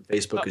know me on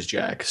Facebook as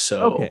Jack,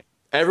 so Okay.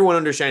 Everyone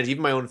understands.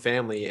 Even my own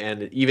family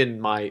and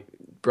even my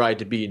bride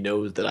to be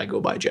knows that I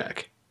go by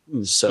Jack.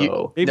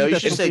 So You that's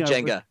should say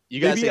something Jenga. You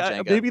gotta say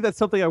Jenga. Maybe that's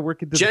something I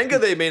work into. Jenga,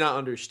 they may not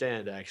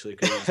understand actually,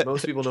 because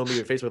most people know me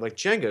on Facebook like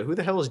Jenga. Who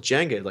the hell is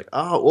Jenga? Like,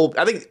 oh, well,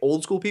 I think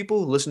old school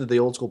people who listen to the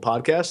old school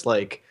podcast.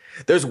 Like,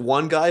 there's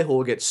one guy who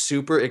will get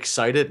super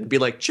excited and be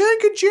like,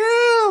 "Jenga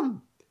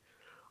Jam,"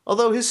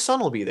 although his son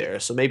will be there,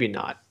 so maybe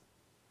not.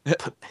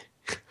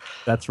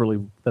 That's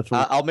really.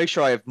 I'll make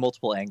sure I have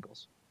multiple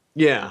angles.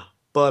 Yeah,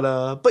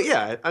 but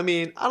yeah, I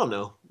mean, I don't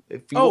know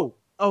if you.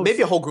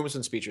 Maybe a whole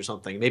Groomson speech or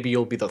something. Maybe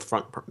you'll be the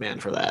front man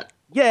for that.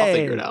 Yay. I'll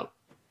figure it out.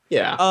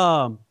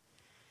 Yeah.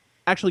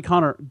 Actually,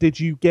 Connor, did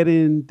you get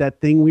in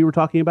that thing we were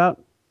talking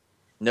about?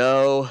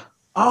 No,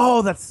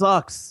 Oh, that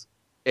sucks.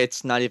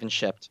 it's not even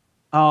shipped,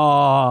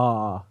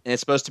 Ah, and it's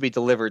supposed to be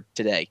delivered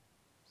today.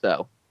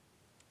 So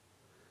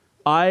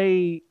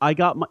I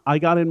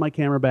got in my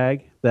camera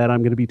bag that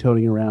I'm going to be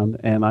toting around,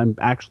 and I'm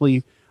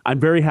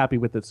very happy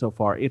with it so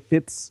far. It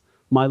fits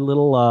my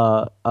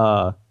little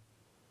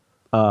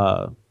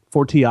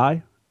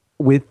 4Ti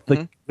with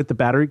the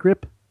battery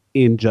grip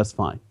in just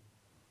fine.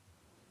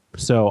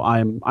 So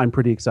I'm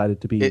pretty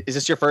excited to be. is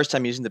this your first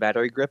time using the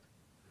battery grip?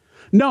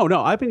 No,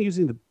 I've been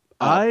using the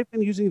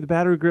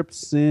battery grip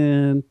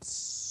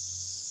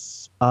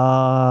since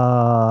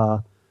I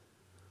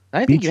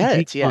think you had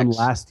it at on TX.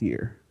 last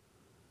year.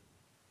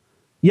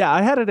 Yeah,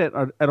 I had it at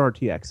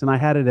RTX, and I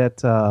had it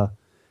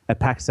at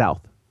PAX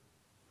South.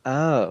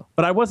 Oh,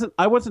 But I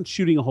wasn't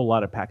shooting a whole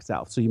lot at PAX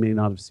South, so you may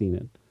not have seen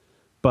it.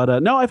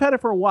 But no, I've had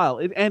it for a while,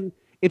 and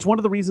it's one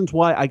of the reasons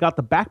why I got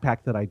the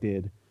backpack that I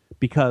did,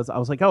 because I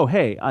was like, oh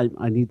hey,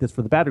 I need this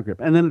for the battery grip,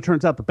 and then it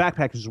turns out the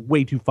backpack is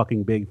way too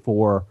fucking big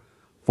for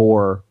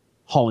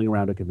hauling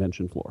around a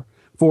convention floor.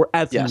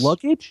 As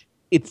luggage,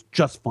 it's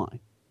just fine.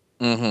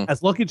 mm-hmm.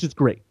 As luggage, it's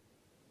great.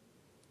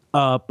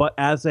 But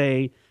as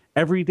a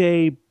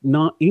everyday,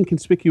 not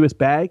inconspicuous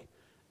bag,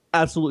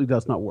 absolutely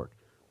does not work.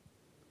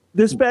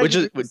 This bag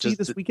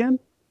this weekend,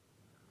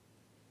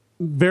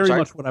 very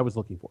much what I was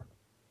looking for.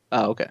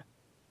 Oh, okay.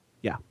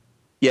 Yeah.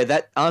 Yeah,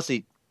 that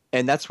honestly,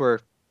 and that's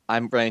where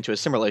I'm running into a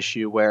similar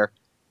issue where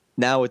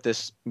now with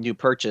this new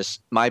purchase,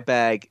 my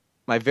bag,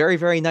 my very,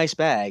 very nice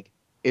bag,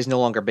 is no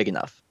longer big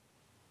enough.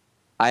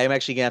 I am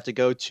actually gonna have to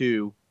go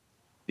to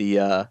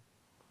the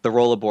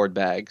rollerboard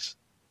bags,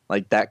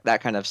 like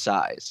that kind of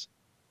size.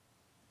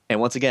 And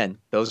once again,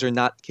 those are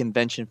not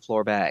convention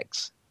floor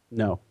bags.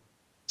 No.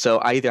 So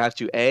I either have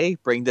to A,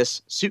 bring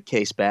this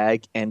suitcase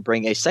bag and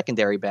bring a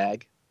secondary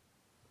bag,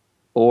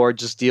 or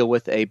just deal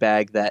with a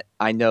bag that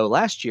I know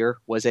last year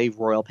was a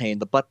royal pain in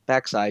the butt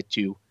backside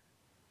to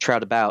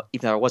trout about,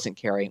 even though I wasn't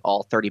carrying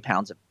all 35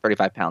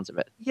 pounds of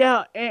it.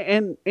 Yeah,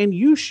 and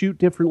you shoot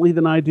differently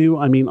than I do.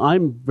 I mean, I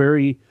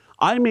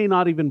may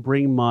not even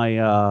bring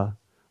my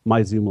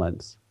my zoom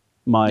lens,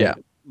 my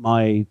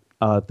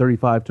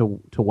 35 to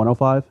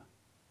 105.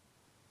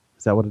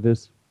 Is that what it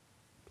is?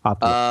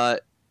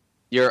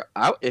 You're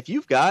out if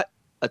you've got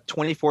a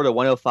 24 to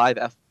 105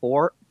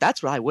 f4.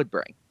 That's what I would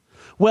bring.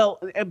 Well,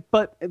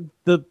 but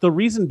the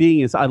reason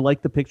being is I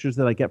like the pictures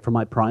that I get from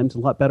my primes a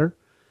lot better,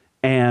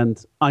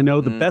 and I know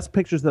the best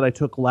pictures that I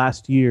took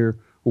last year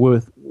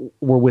were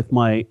with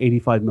my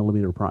 85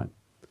 millimeter prime.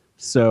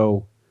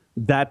 So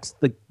that's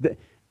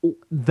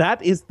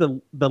that is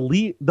the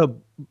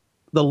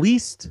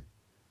least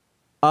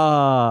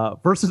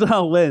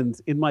versatile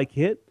lens in my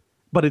kit,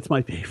 but it's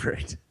my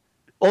favorite.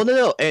 Oh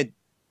no, and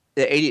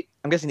the 80.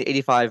 I'm guessing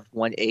the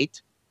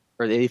 85-1.8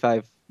 or the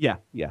 85. Yeah.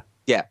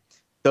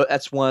 So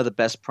that's one of the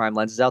best prime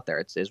lenses out there.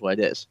 It is what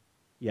it is.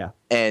 Yeah.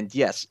 And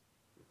yes,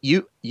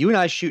 you and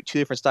I shoot two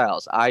different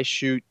styles. I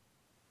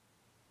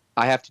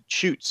have to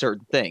shoot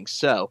certain things,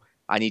 so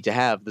I need to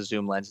have the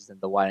zoom lenses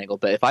and the wide angle.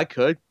 But if I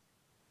could,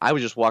 I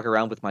would just walk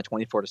around with my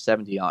 24 to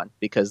 70 on,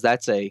 because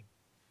that's for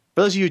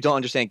those of you who don't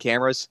understand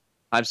cameras,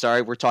 I'm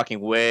sorry, we're talking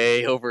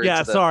way over. Yeah,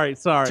 into sorry.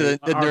 To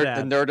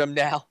the nerdum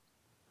now.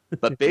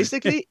 But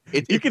basically,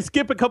 you can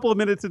skip a couple of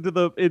minutes into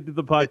the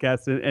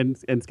podcast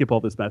and skip all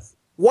this mess.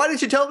 Why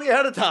didn't you tell me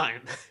ahead of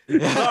time?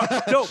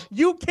 No,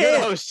 you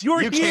can't.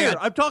 You're here. Can't.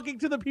 I'm talking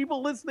to the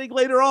people listening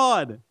later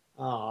on.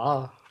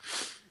 Aw.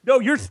 No,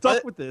 you're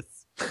stuck with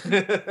this.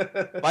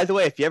 By the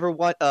way, if you ever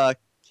want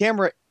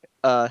camera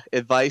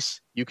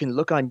advice, you can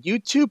look on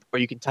YouTube, or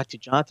you can talk to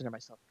Jonathan or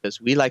myself, because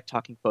we like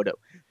talking photo.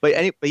 But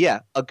yeah,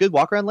 a good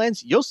walk-around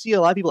lens, you'll see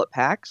a lot of people at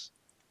PAX,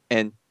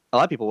 and a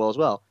lot of people will as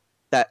well,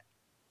 that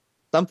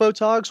some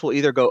photogs will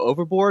either go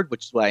overboard,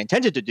 which is what I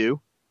intended to do,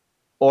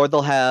 or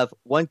they'll have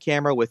one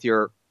camera with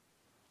your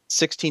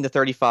 16 to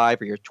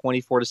 35 or your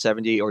 24 to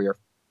 70 or your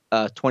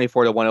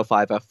 24 to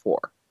 105 f4.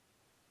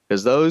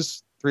 Because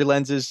those three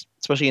lenses,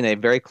 especially in a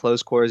very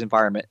close quarters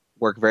environment,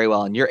 work very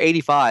well. And your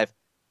 85,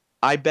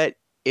 I bet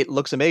it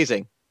looks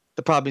amazing.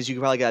 The problem is you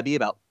probably got to be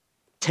about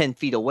 10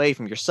 feet away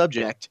from your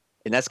subject,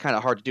 and that's kind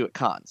of hard to do at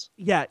cons.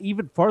 Yeah,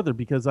 even farther,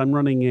 because I'm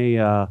running it's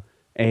a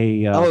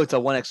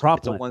 1x prop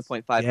it's a lens.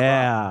 1.5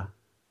 Yeah. crop.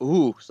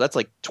 Ooh, so that's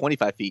like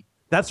 25 feet.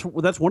 That's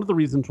one of the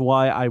reasons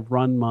why I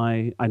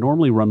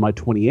normally run my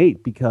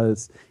 28,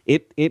 because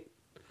it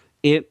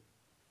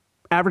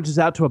averages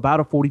out to about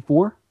a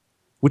 44,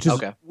 which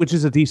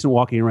is a decent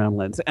walking around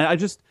lens. And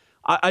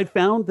I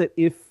found that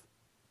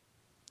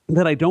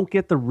that I don't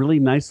get the really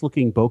nice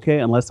looking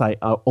bokeh unless I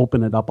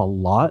open it up a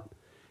lot,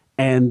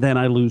 and then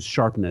I lose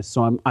sharpness.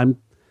 So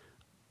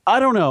I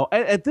don't know.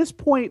 At this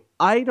point,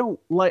 I don't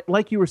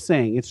like you were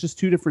saying, it's just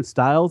two different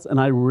styles, and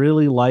I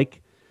really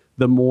like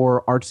the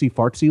more artsy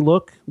fartsy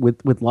look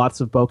with lots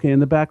of bokeh in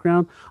the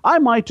background. I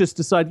might just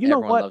decide, know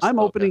what? I'm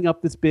opening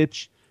up this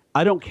bitch.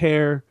 I don't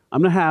care.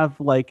 I'm gonna have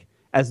like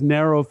as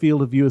narrow a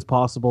field of view as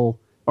possible,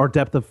 or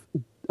depth of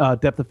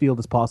field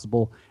as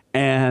possible,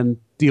 and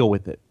deal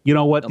with it. You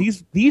know what?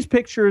 These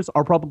pictures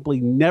are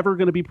probably never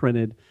going to be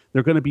printed.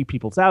 They're going to be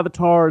people's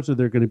avatars, or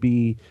they're going to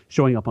be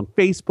showing up on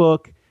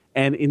Facebook.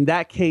 And in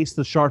that case,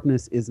 the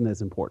sharpness isn't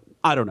as important.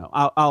 I don't know.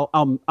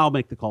 I'll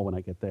make the call when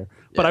I get there.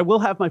 Yeah. But I will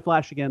have my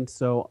flash again,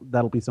 so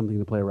that'll be something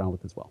to play around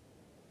with as well.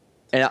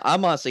 And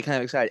I'm honestly kind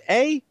of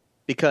excited.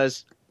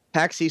 Because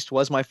PAX East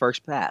was my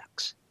first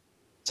PAX.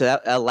 So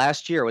that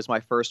last year was my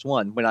first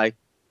one when I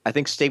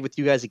think stayed with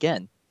you guys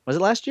again. Was it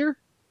last year?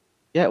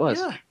 Yeah, it was.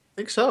 Yeah, I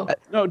think so.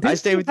 No, I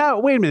stayed with.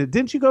 Wait a minute.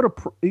 Didn't you go to?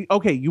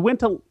 Okay, you went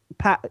to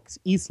PAX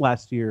East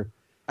last year,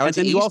 and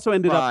then you also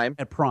ended up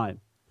at Prime,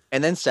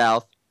 and then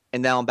South.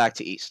 And now I'm back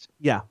to East.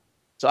 Yeah.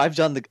 So I've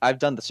done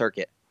the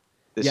circuit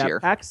this year.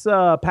 PAX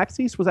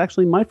East was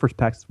actually my first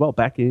PAX as well,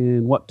 back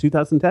in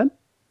 2010?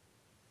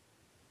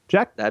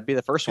 Jack? That'd be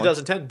the first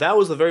 2010. one. That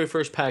was the very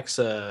first PAX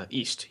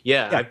East.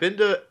 Yeah, I've been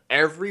to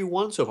every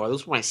one so far.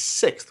 This was my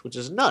 6th, which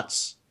is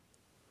nuts.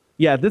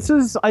 Yeah, this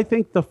is, I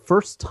think, the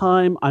first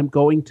time I'm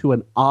going to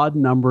an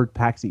odd-numbered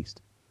PAX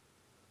East.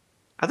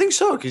 I think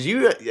so, because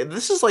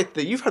this is like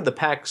you've had the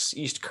PAX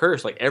East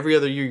curse. Like every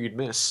other year, you'd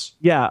miss.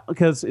 Yeah,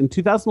 because in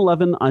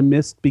 2011 I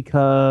missed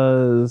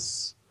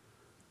because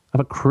of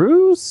a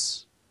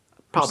cruise.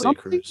 Probably a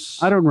cruise.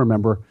 I don't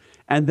remember.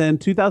 And then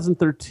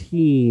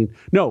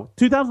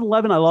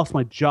 2011 I lost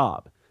my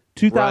job,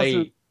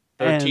 Right.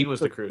 13 was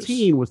the cruise.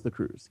 13 was the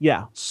cruise.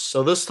 Yeah.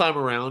 So this time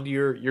around,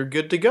 you're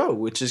good to go,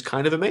 which is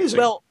kind of amazing.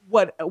 Well,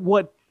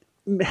 what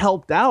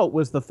helped out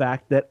was the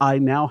fact that I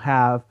now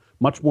have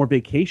much more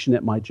vacation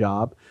at my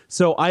job.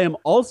 So I am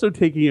also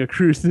taking a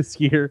cruise this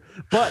year,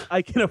 but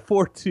I can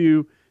afford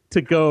to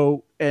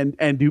go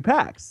and do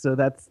PAX. So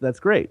that's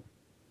great.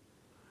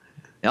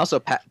 And also,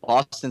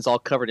 Boston's all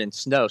covered in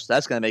snow, so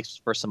that's going to make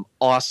for some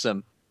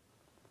awesome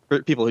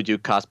for people who do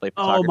cosplay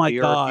photography. Oh my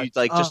or God. If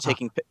you, just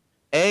taking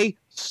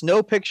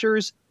snow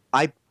pictures.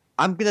 I'm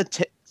going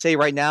to say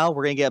right now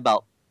we're going to get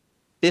about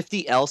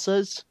 50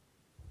 Elsas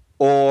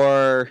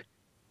or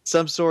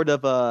some sort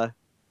of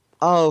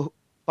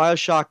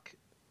BioShock,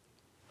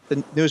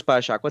 the newest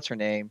BioShock. What's her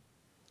name?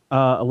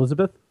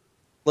 Elizabeth.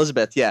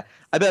 Elizabeth, yeah.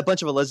 I bet a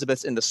bunch of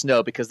Elizabeths in the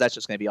snow because that's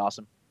just going to be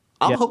awesome.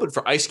 I'm hoping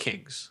for Ice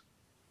Kings.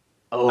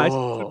 Ice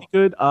Kings would be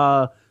good.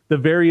 The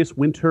various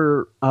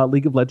winter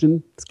League of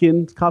Legends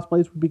skins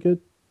cosplays would be good.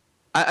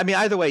 I mean,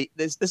 either way,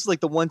 this is like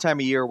the one time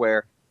a year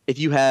where if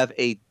you have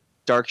a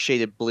dark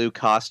shaded blue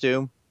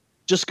costume,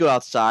 just go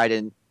outside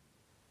and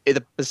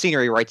the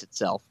scenery writes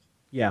itself.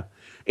 Yeah,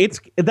 it's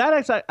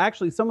that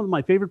actually some of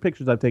my favorite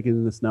pictures I've taken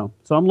in the snow.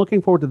 So I'm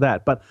looking forward to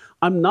that, but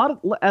I'm not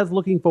as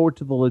looking forward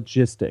to the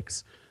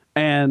logistics.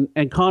 And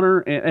Connor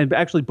and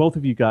actually both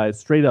of you guys,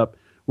 straight up,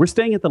 we're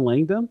staying at the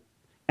Langdon,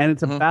 and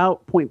it's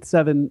about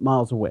 0.7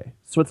 miles away.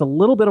 So it's a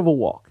little bit of a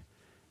walk.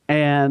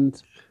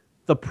 And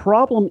the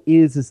problem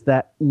is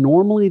that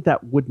normally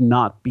that would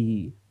not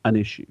be an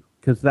issue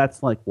because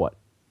that's like what?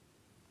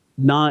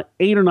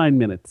 8 or 9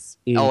 minutes.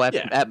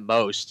 At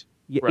most.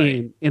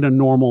 Right. In a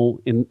normal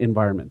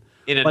environment.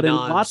 In a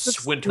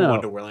non-winter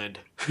wonderland.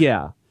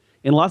 Yeah.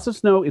 In lots of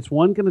snow, it's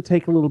going to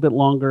take a little bit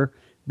longer,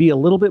 be a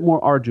little bit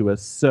more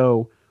arduous.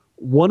 So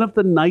one of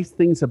the nice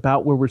things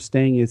about where we're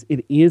staying is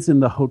it is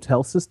in the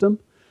hotel system.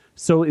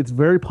 So it's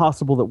very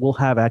possible that we'll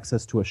have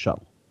access to a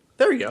shuttle.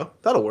 There you go.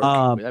 That'll work.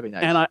 That'd be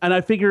nice. And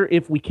I figure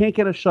if we can't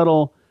get a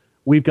shuttle,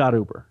 we've got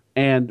Uber.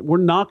 And we're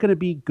not going to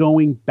be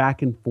going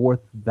back and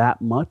forth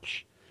that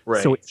much.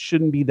 Right. So it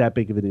shouldn't be that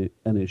big of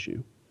an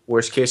issue.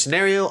 Worst case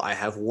scenario, I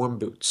have warm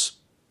boots.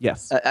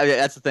 Yes.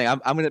 That's the thing. I'm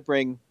going to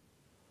bring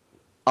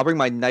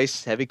my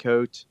nice heavy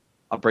coat.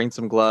 I'll bring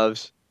some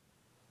gloves.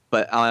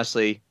 But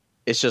honestly,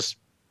 it's just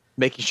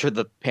making sure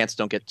the pants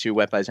don't get too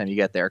wet by the time you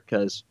get there.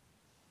 Because,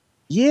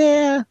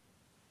 yeah.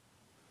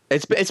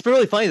 It's been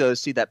really funny, though, to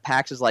see that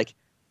PAX is like,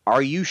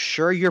 are you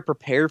sure you're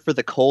prepared for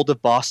the cold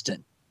of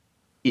Boston?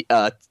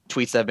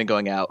 Tweets that have been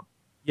going out.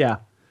 Yeah.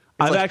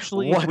 I've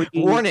actually...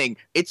 Warning,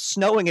 it's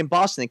snowing in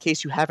Boston in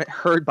case you haven't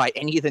heard by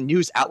any of the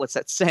news outlets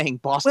that's saying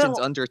Boston's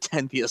under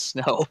 10 feet of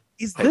snow.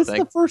 Is this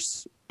the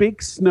first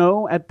big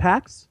snow at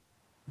PAX?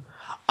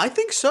 I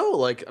think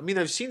so.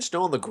 I've seen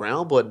snow on the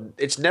ground, but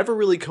it's never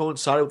really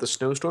coincided with a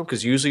snowstorm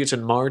because usually it's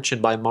in March,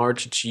 and by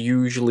March it's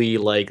usually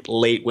like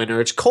late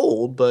winter. It's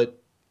cold,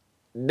 but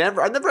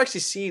I've never actually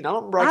seen. I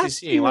don't remember actually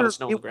seeing a lot of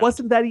snow on the ground. It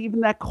wasn't that even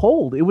that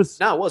cold. It was.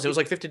 No, it was. It was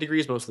like 50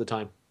 degrees most of the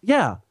time.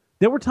 Yeah,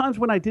 there were times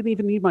when I didn't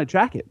even need my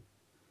jacket.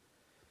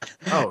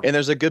 Oh, and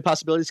there's a good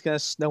possibility it's going to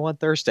snow on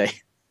Thursday.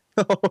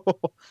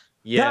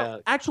 Yeah.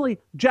 Actually,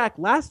 Jack,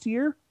 last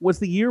year was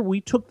the year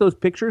we took those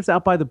pictures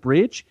out by the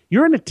bridge.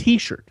 You're in a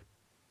t-shirt.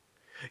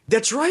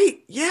 That's right.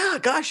 Yeah,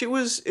 gosh, it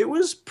was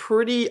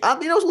pretty. I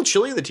mean, I was a little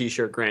chilly in the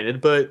t-shirt, granted,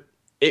 but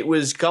it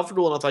was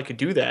comfortable enough I could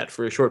do that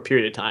for a short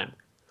period of time.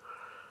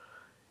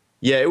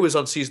 Yeah, it was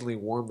unseasonably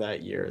warm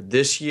that year.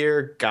 This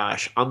year,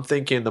 gosh, I'm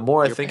thinking the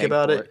more I think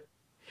about it.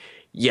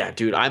 Yeah,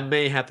 dude, I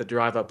may have to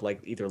drive up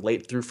like either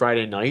late through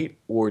Friday night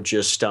or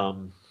just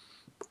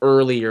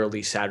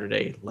early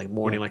Saturday, like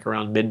morning, like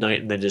around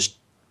midnight, and then just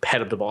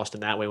head up to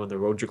Boston that way when the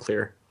roads are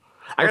clear.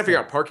 I gotta figure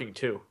out parking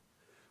too.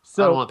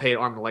 So I don't want to pay an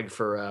arm and leg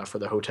for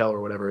the hotel or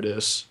whatever it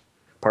is.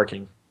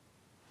 Parking.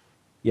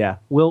 Yeah,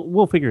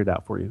 we'll figure it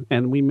out for you,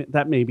 and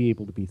that may be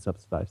able to be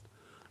subsidized.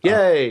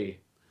 Yay!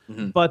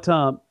 But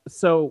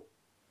so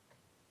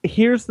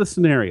here's the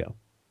scenario: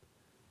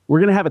 we're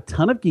gonna have a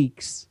ton of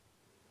geeks,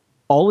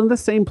 all in the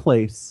same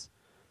place,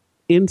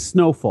 in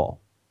snowfall.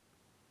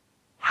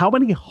 How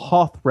many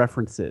Hoth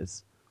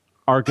references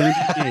are going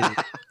to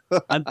be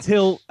made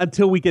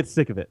until we get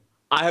sick of it?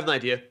 I have an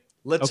idea.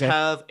 Let's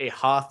have a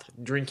Hoth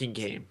drinking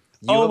game.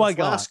 You have a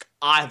flask.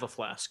 I have a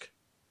flask.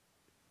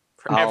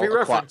 For every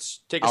reference,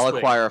 take a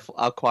swig.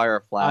 I'll acquire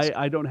a flask.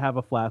 I don't have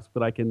a flask,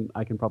 but I can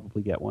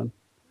probably get one.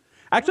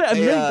 Actually, I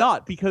may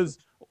not, because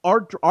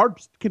our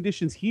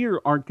conditions here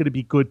aren't going to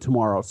be good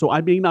tomorrow, so I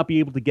may not be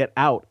able to get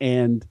out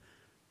and.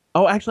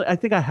 Oh, actually, I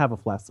think I have a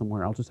flask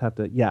somewhere. I'll just have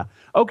to. Yeah.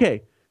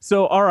 Okay.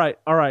 So, all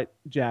right,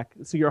 Jack.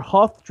 So your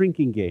Hoth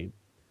drinking game.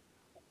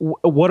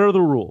 What are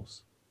the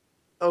rules?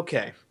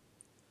 Okay.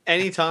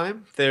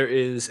 Anytime there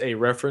is a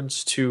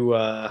reference to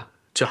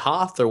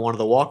Hoth or one of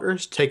the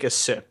walkers, take a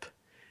sip.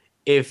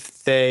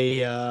 If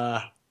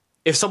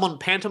someone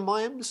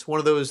pantomimes one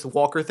of those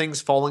walker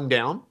things falling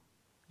down,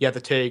 you have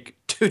to take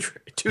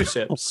two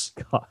sips.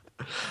 Oh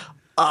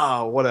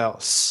God. What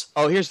else?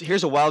 Oh,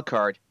 here's a wild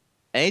card.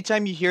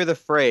 Anytime you hear the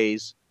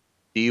phrase,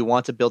 "Do you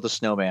want to build a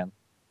snowman?"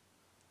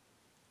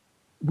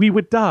 we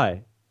would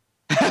die.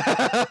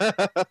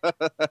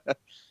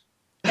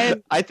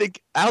 And I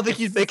don't think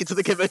you'd make it to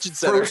the convention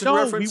center.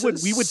 No, we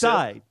would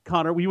die,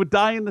 Connor. We would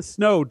die in the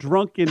snow,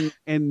 drunk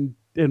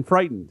and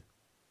frightened.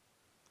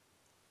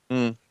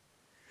 Mm.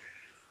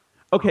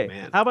 Okay,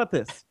 how about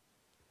this?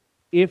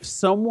 If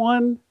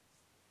someone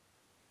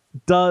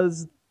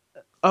does...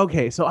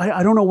 Okay, so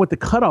I don't know what the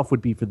cutoff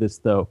would be for this,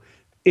 though.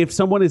 If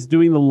someone is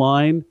doing the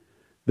line,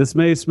 this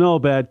may smell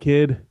bad,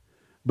 kid,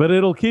 but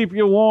it'll keep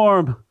you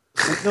warm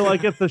until I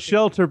get the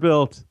shelter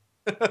built.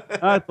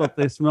 I thought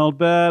they smelled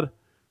bad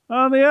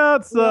on the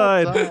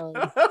outside.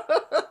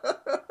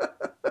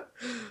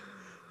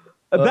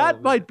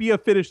 That might be a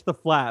finish the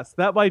flask.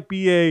 That might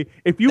be a...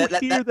 If you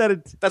hear that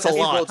it's... That's a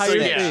lot.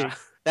 Yeah.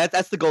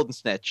 That's the golden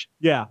snitch.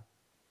 Yeah.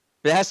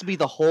 It has to be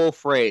the whole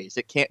phrase.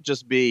 It can't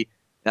just be,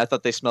 I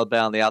thought they smelled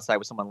bad on the outside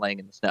with someone laying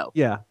in the snow.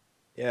 Yeah.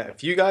 Yeah,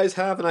 if you guys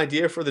have an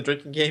idea for the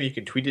drinking game, you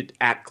can tweet it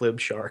at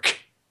ClibShark.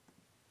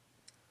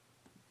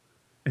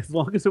 As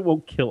long as it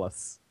won't kill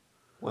us.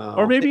 Wow.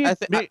 Or maybe...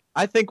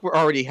 I think we're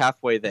already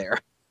halfway there.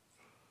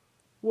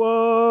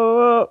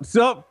 Whoa.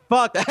 So,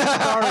 fuck.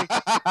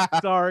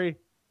 Sorry.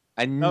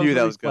 I knew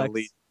that was going to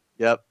lead.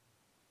 Yep.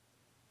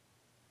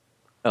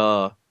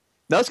 No,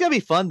 it's going to be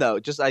fun, though.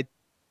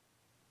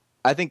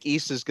 I think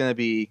East is going to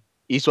be...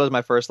 East was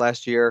my first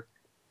last year.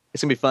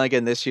 It's going to be fun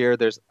again this year.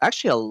 There's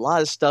actually a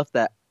lot of stuff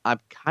that I'm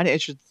kind of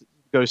interested to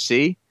go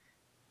see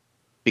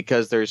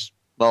because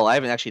I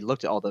haven't actually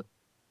looked at all the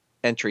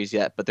entries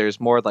yet, but there's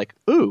more like,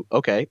 ooh,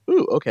 okay,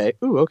 ooh, okay,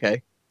 ooh,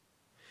 okay.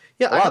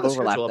 Yeah, a lot of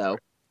overlap, though.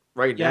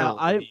 Right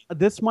now.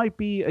 This might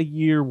be a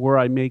year where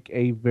I make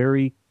a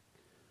very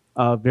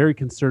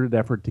concerted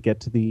effort to get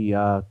to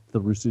the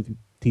Rooster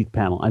Teeth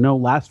panel. I know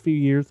last few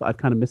years I've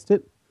kind of missed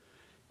it.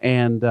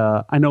 And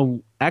I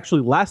know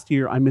actually last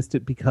year I missed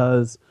it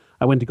because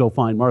I went to go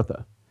find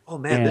Martha. Oh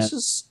man,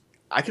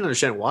 I can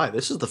understand why.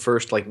 This is the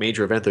first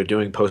major event they're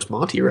doing post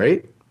Monty,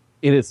 right?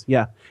 It is,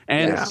 yeah.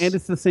 And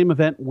it's the same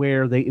event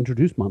where they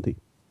introduced Monty.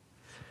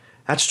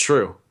 That's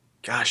true.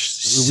 Gosh,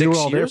 6 we were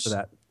all years? there for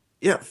that.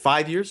 Yeah,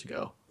 5 years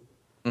ago.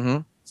 Mm-hmm.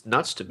 It's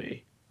nuts to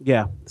me.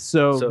 Yeah,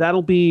 so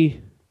that'll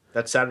be...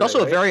 That's Saturday,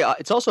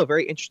 It's also a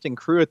very interesting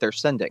crew that they're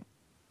sending.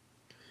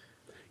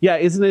 Yeah,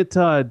 isn't it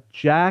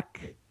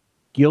Jack,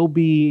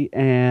 Gilby,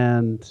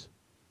 and...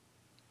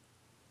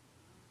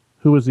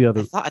 Who was the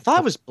other? I thought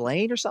it was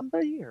Blaine or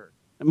somebody. Or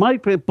it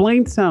might be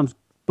Blaine. Sounds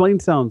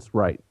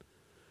right.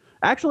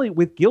 Actually,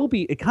 with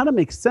Gilby, it kind of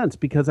makes sense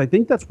because I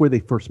think that's where they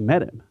first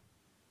met him.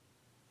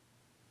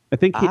 I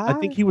think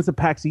he was a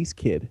PAX East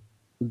kid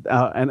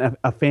and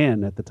a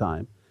fan at the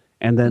time,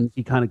 and then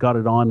he kind of got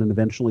it on and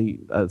eventually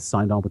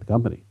signed on with the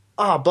company.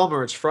 Ah,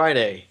 bummer! It's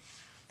Friday.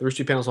 The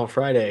Rooster Teeth panel's on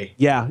Friday.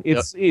 Yeah,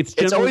 it's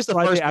always the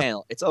first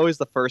panel. It's always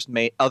the first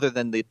main, other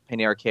than the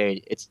Penny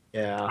Arcade. It's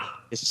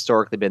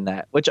historically been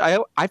that, which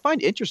I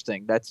find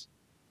interesting. That's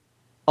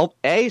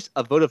A,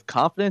 a vote of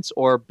confidence,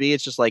 or B,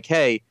 it's just like,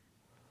 hey,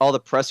 all the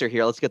press are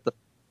here. Let's get the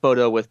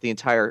photo with the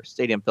entire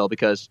stadium filled,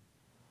 because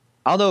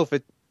I don't know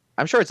if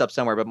I'm sure it's up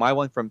somewhere, but my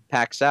one from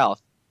PAX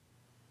South,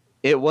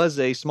 it was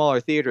a smaller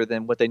theater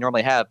than what they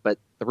normally have, but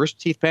the Rooster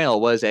Teeth panel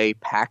was a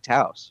packed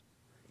house.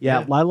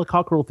 Yeah, Lila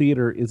Cockerell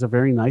Theater is a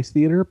very nice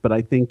theater, but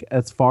I think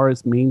as far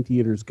as main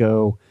theaters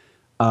go,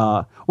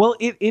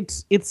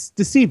 it's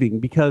deceiving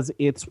because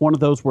it's one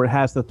of those where it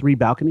has the 3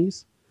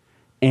 balconies,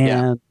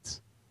 and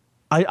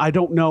I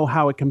don't know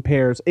how it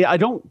compares. I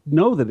don't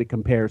know that it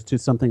compares to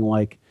something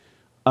like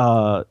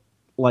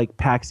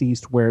PAX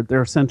East, where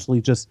they're essentially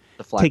just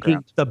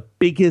taking the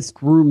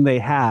biggest room they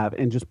have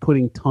and just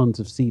putting tons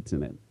of seats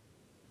in it.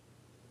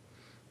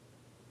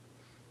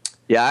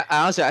 Yeah,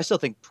 honestly, I still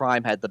think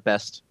Prime had the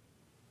best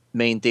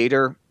main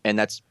theater, and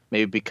that's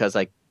maybe because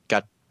I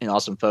got an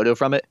awesome photo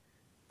from it,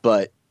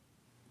 but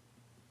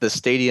the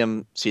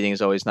stadium seating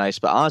is always nice.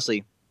 But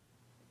honestly,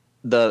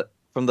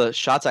 from the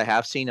shots I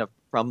have seen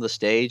from the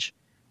stage,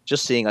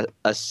 just seeing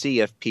a sea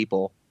of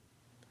people,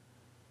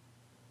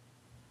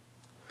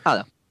 I don't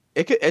know.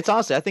 It's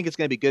honestly, I think it's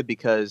going to be good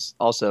because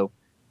also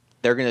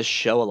they're going to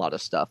show a lot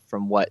of stuff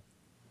from what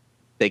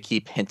they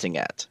keep hinting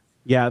at.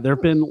 Yeah, there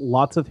have been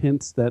lots of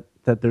hints that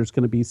there's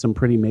going to be some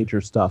pretty major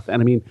stuff,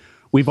 and I mean,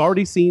 we've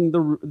already seen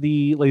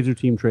the Laser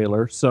Team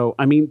trailer, so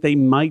I mean, they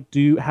might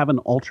have an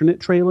alternate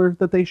trailer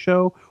that they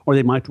show, or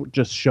they might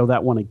just show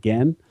that one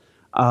again.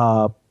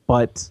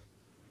 But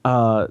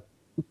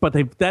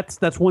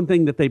that's one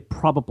thing that they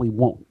probably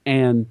won't.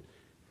 And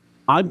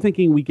I'm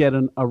thinking we get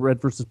a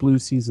Red vs. Blue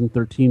season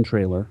 13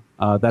 trailer.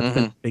 That's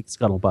been a big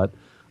scuttlebutt.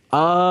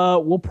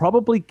 We'll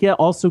probably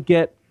also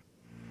get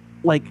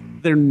like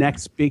their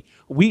next big.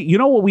 You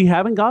know what we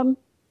haven't gotten?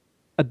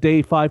 A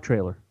Day 5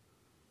 trailer.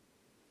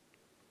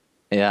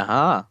 Yeah,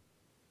 huh?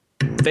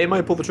 They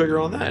might pull the trigger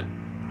on that.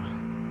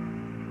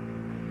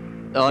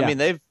 Oh, I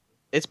mean,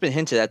 it's been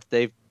hinted at that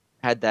they've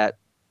had that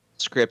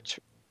script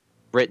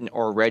written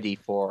or ready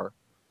for,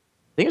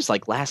 I think it was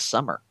like last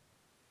summer.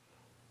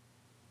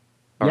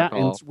 Yeah,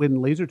 and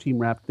when Laser Team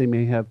wrapped, they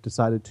may have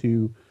decided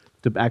to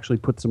actually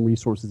put some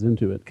resources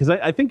into it. Because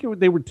I think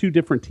they were 2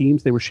 different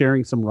teams. They were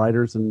sharing some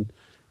writers and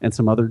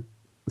some other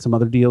some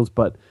other deals,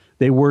 but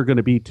they were going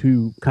to be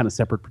two kind of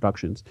separate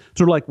productions.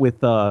 Sort of like with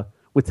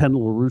Ten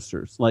Little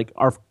Roosters. Like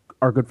our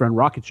good friend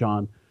Rocket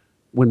John,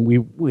 when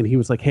he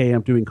was like, "Hey,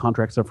 I'm doing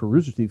contract stuff for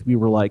Rooster Teeth," we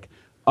were like,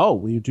 "Oh,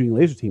 well, you're doing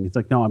Laser Team." He's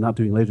like, "No, I'm not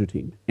doing Laser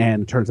Team."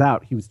 And it turns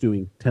out he was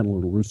doing 10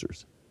 Little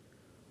Roosters.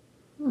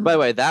 By the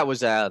way, that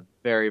was a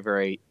very,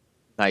 very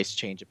nice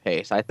change of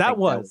pace. That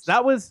was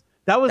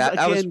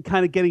again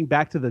kind of getting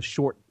back to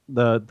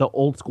the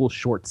old school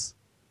shorts.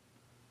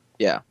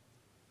 Yeah.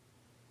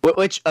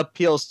 Which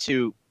appeals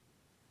to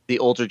the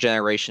older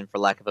generation, for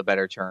lack of a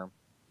better term.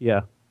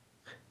 Yeah.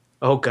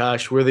 Oh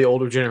gosh, we're the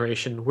older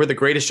generation. We're the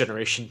greatest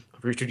generation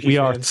of Rooster Teeth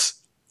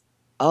fans.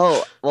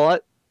 Oh, well,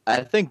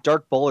 I think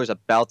Dark Bowler's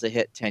about to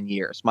hit 10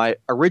 years. My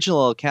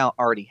original account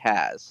already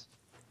has.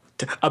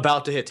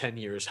 About to hit 10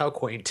 years. How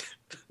quaint.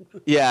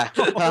 Yeah.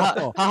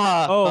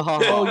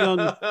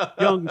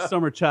 young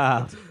summer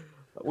child.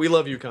 We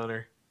love you,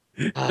 Connor.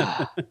 But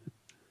I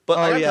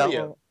gotta tell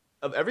you,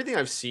 of everything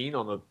I've seen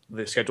on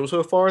the schedule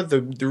so far,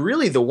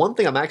 the one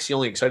thing I'm actually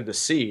only excited to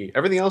see.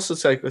 Everything else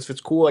is like, if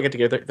it's cool, I get to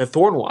get the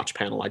Thornwatch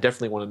panel. I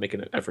definitely want to make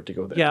an effort to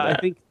go there. Yeah, I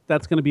think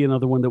that's going to be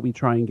another one that we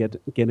try and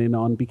get in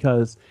on,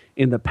 because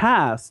in the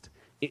past,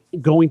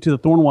 going to the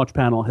Thornwatch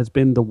panel has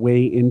been the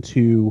way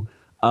into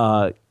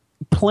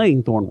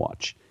playing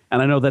Thornwatch.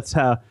 And I know that's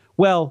how,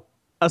 well,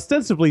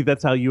 ostensibly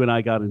that's how you and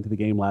I got into the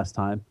game last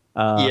time.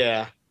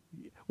 Yeah.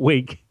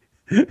 Wink.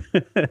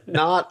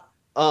 Not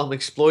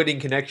exploiting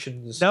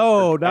connections.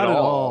 No, not at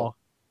all.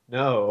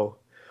 No.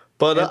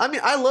 But I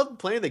mean, I love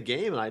playing the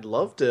game, and I'd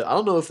love to. I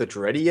don't know if it's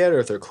ready yet, or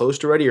if they're close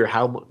to ready, or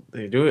how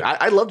they're doing.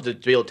 I'd love to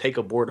be able to take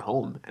a board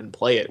home and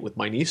play it with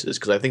my nieces,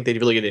 because I think they'd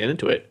really get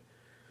into it.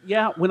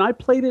 Yeah, when I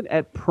played it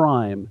at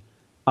Prime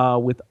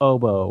with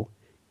Obo,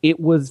 it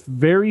was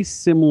very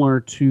similar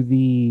to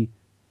the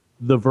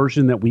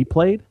version that we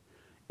played.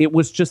 It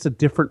was just a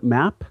different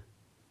map,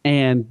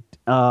 and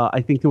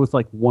I think there was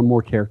like one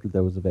more character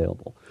that was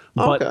available.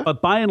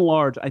 But by and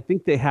large, I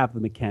think they have the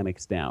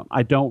mechanics down.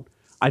 I don't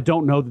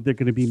know that they're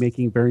going to be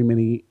making very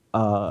many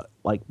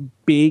like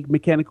big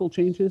mechanical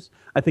changes.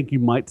 I think you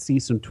might see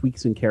some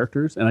tweaks in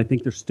characters, and I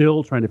think they're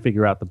still trying to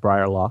figure out the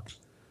Briar Lock.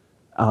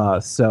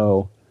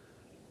 So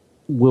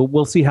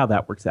we'll see how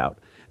that works out.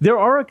 There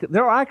are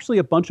actually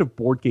a bunch of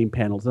board game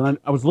panels, and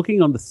I was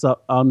looking on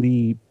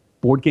the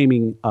board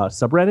gaming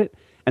subreddit,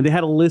 and they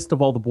had a list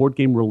of all the board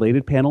game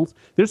related panels.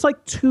 There's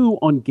like 2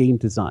 on game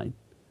design,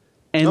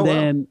 and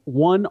then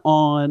one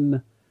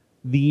on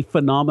the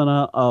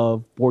phenomena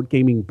of board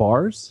gaming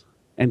bars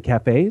and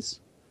cafes,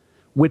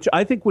 which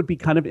I think would be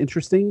kind of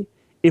interesting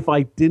if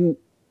I didn't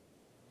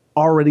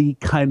already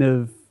kind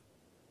of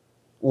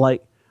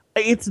like.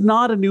 It's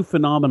not a new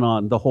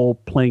phenomenon, the whole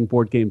playing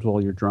board games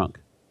while you're drunk,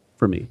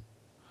 for me.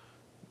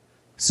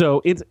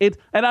 So it's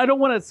and I don't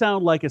want to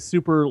sound like a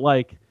super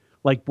like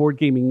board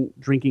gaming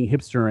drinking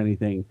hipster or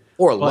anything,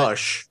 or a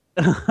lush,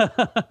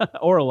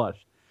 or a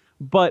lush,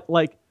 but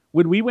like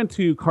when we went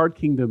to Card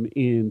Kingdom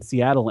in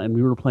Seattle and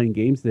we were playing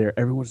games there,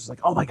 everyone was just like,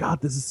 "Oh my god,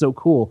 this is so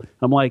cool!"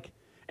 I'm like,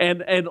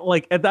 and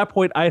like at that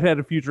point, I had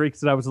a few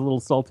drinks and I was a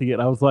little salty,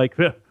 and I was like,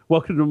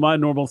 "Welcome to my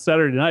normal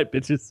Saturday night,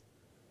 bitches."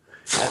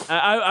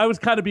 I was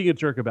kind of being a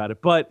jerk about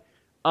it, but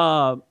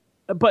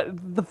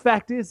the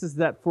fact is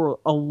that for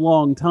a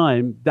long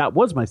time that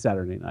was my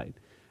Saturday night,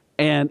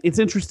 and it's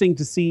interesting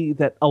to see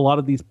that a lot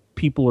of these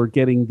people are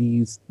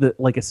getting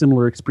like a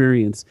similar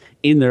experience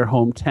in their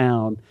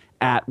hometown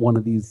at one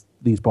of these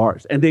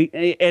bars, and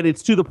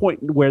it's to the point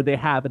where they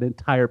have an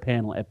entire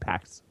panel at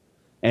PAX,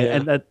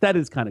 and that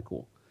is kind of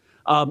cool.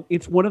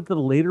 It's one of the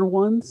later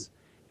ones.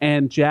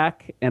 And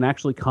Jack, and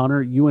actually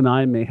Connor, you and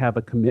I may have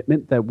a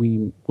commitment that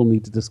we will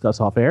need to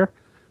discuss off air,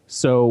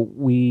 so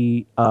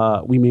we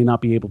may not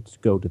be able to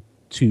go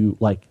to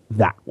like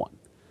that one.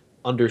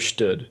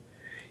 Understood.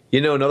 You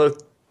know, another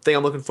thing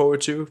I'm looking forward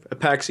to at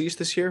PAX East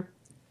this year,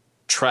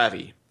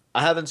 Travi.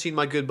 I haven't seen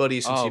my good buddy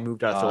since he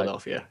moved out of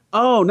Philadelphia.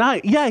 Oh, nice.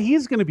 Yeah,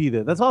 he's going to be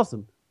there. That's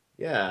awesome.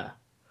 Yeah.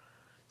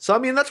 So, I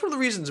mean, that's one of the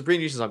reasons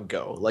I'm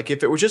go. Like,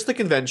 if it were just the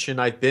convention,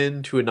 I've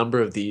been to a number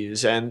of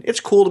these, and it's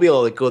cool to be able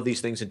to like, go to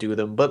these things and do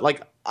them, but,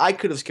 like, I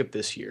could have skipped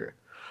this year.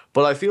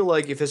 But I feel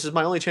like if this is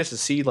my only chance to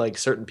see, like,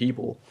 certain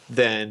people,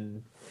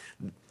 then...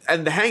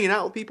 And hanging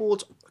out with people,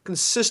 it's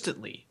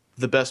consistently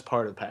the best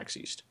part of PAX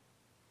East.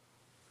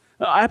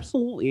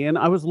 Absolutely, and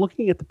I was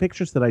looking at the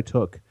pictures that I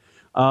took.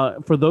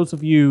 For those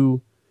of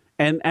you...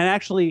 And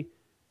actually,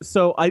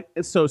 so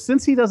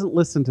since he doesn't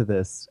listen to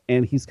this,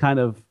 and he's kind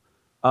of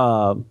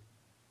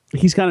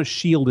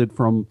shielded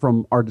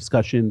from our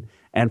discussion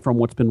and from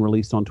what's been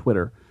released on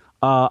Twitter.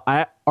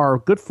 Our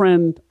good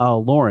friend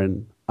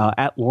Lauren,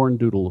 at Lauren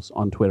Doodles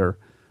on Twitter,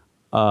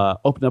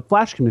 opened up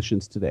flash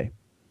commissions today.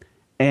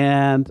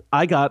 And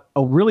I got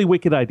a really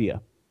wicked idea.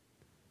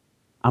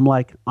 I'm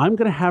like, I'm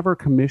going to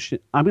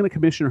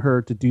commission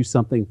her to do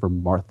something for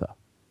Martha.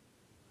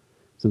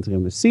 Since I'm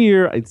going to see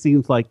her, it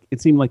seemed like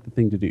the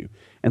thing to do.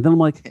 And then I'm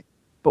like,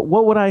 but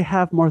what would I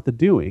have Martha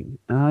doing?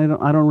 And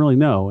I don't really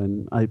know.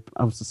 And I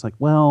was just like,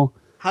 well,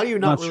 how do you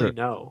not really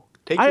know?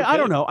 I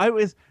don't know. I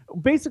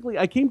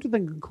came to the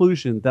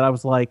conclusion that I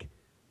was like,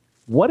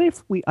 what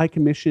if I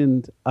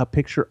commissioned a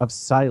picture of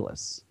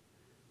Silas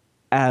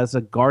as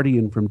a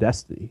guardian from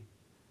Destiny?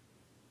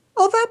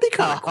 Oh, that'd be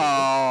kind of cool.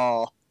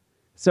 Oh,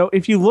 So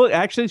if you look,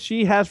 actually,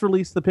 she has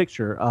released the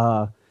picture.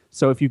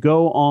 So if you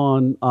go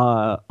on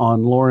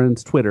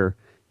Lauren's Twitter,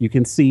 you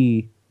can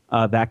see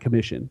that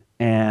commission.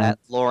 And at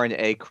Lauren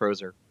A.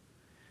 Crozer.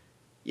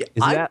 Yeah,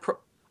 is that?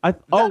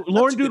 Lauren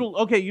that's Doodle.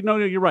 Okay,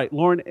 you're right.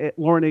 Lauren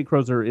A.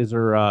 Crozer is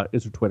her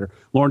Twitter.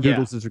 Lauren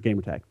Doodles is her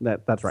gamer tag.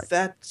 That's right.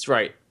 That's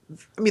right.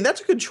 I mean,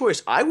 that's a good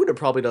choice. I would have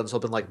probably done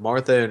something like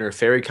Martha in her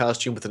fairy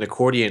costume with an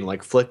accordion,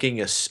 like flicking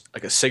a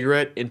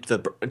cigarette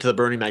into the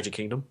burning Magic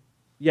Kingdom.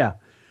 Yeah,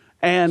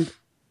 and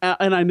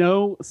I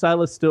know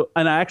Silas still.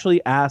 And I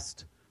actually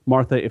asked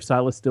Martha if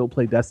Silas still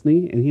played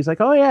Destiny, and he's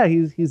like, "Oh yeah,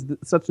 he's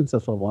such and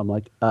such level." I'm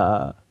like,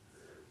 well,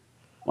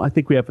 I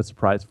think we have a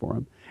surprise for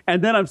him.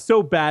 And then I'm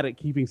so bad at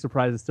keeping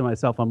surprises to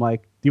myself. I'm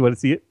like, "Do you want to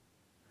see it?"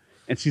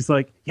 And she's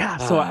like, "Yeah."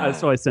 So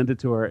I sent it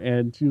to her,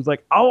 and she was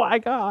like, "Oh my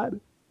god."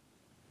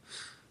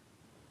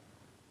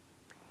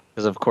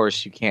 Because of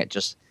course you can't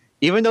just,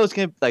 even though it's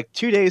gonna be like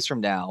 2 days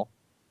from now.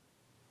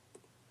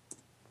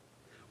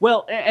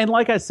 Well, and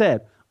like I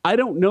said, I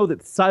don't know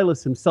that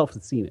Silas himself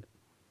has seen it.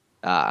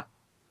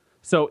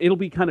 So it'll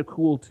be kind of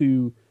cool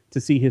to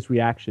see his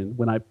reaction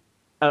when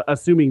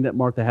assuming that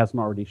Martha hasn't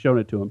already shown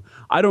it to him.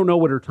 I don't know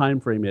what her time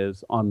frame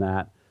is on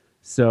that.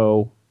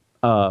 So,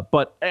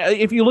 but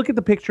if you look at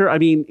the picture, I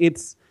mean,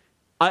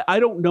 I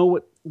don't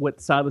know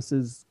what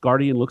Silas's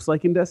guardian looks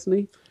like in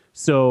Destiny.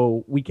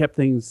 So we kept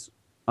things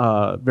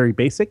very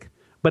basic,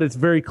 but it's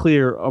very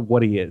clear of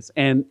what he is.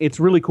 And it's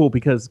really cool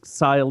because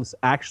Silas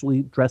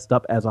actually dressed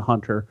up as a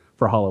hunter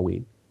for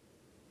Halloween.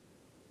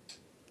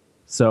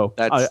 So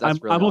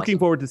I'm looking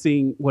forward to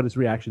seeing what his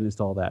reaction is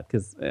to all that,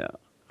 because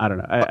I don't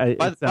know.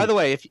 By the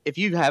way, if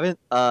you haven't,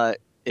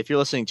 if you're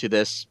listening to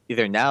this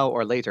either now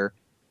or later,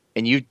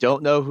 and you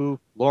don't know who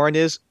Lauren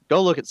is,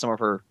 go look at some of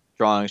her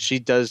drawings. She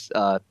does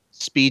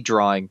speed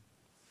drawing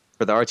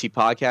for the RT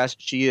podcast.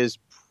 She is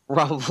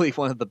probably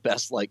one of the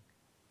best. Like,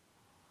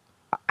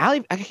 I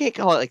can't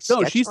call it like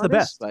no, sketch she's artist, the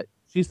best. but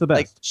She's the best.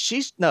 like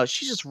she's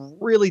just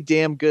really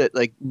damn good at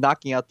like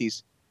knocking out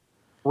these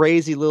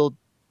crazy little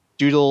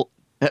doodle.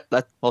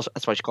 That's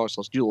why she calls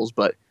herself doodles,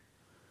 but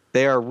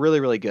they are really,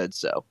 really good.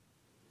 So,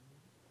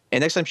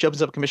 and next time she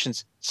opens up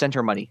commissions, send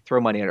her money, throw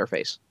money at her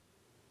face.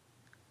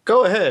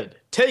 Go ahead,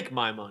 take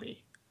my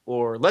money,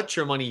 or let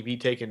your money be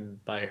taken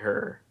by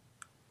her.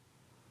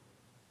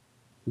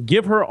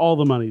 Give her all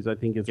the monies, I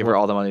think. Give her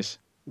all the monies.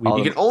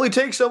 You can only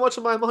take so much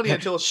of my money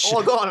until it's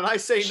all gone, and I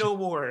say no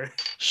more.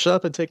 Shut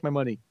up and take my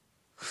money.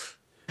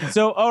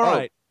 So, all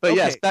right. But okay,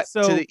 yes, back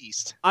to the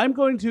East. I'm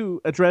going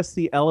to address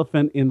the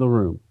elephant in the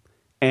room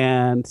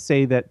and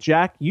say that,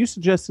 Jack, you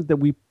suggested that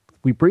we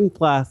bring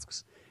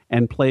flasks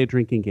and play a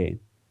drinking game.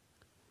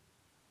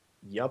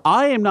 Yep.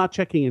 I am not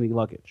checking any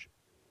luggage.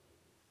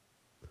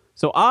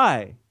 So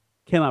I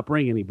cannot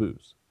bring any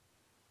booze.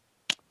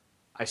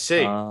 I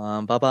see.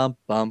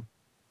 Bum.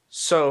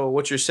 So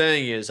what you're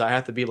saying is I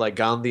have to be like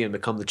Gandhi and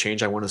become the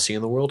change I want to see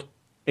in the world?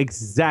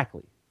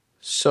 Exactly.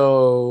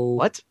 So...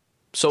 What?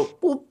 So,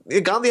 well,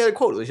 Gandhi had a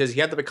quote. He says,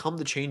 you have to become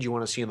the change you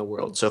want to see in the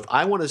world. So if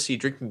I want to see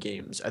drinking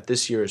games at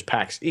this year's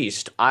PAX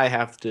East, I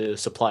have to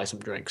supply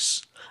some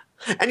drinks.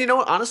 And you know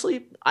what?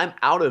 Honestly, I'm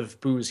out of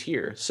booze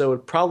here. So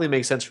it probably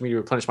makes sense for me to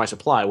replenish my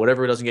supply.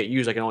 Whatever doesn't get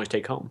used, I can always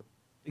take home.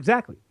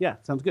 Exactly. Yeah,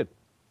 sounds good.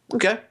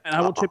 Okay. And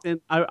I will chip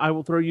in. I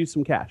will throw you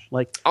some cash.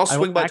 Like I'll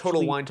swing by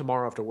Total Wine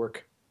tomorrow after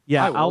work.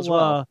 Yeah,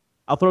 I'll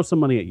throw some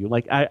money at you.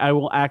 Like I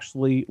will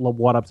actually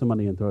wad up some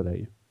money and throw it at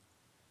you.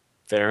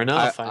 Fair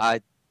enough.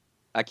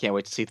 I can't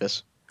wait to see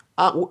this.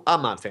 I'm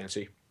not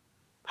fancy.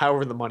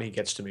 However, the money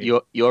gets to me.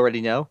 You already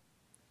know.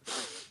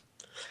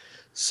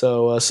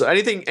 So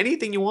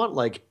anything you want,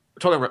 like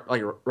talking about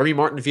like Remy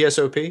Martin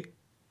VSOP.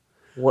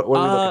 What are we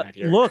looking at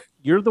here? Look,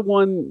 you're the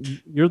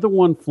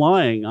one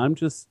flying. I'm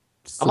just.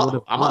 I'm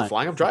not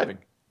flying. I'm driving.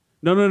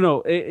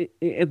 No.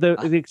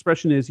 The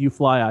expression is "you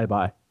fly, I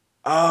buy."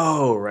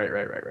 Oh, right.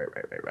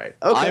 Okay.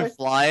 I'm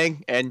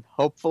flying, and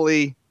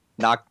hopefully,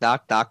 knock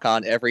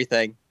on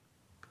everything.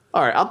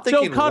 All right, I'm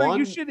thinking. So,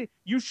 Connor,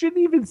 you shouldn't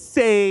even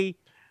say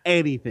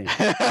anything.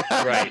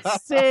 Right.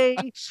 Say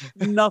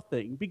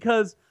nothing,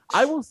 because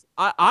I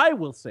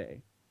will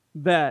say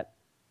that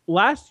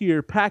last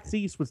year PAX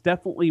East was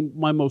definitely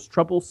my most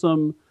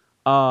troublesome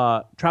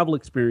travel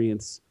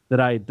experience that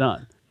I had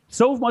done.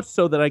 So much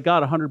so that I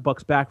got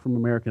 $100 back from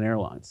American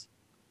Airlines.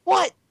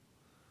 What?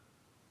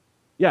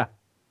 Yeah.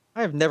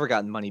 I have never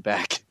gotten money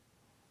back.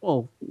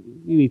 Well,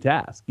 you need to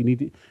ask. You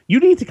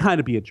need to kind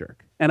of be a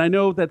jerk, and I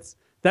know that's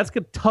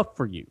tough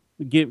for you,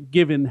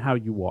 given how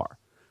you are.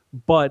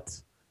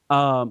 But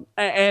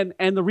and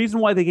the reason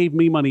why they gave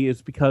me money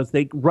is because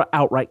they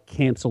outright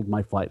canceled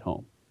my flight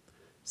home.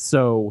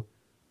 So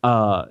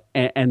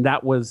and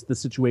that was the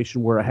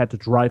situation where I had to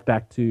drive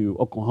back to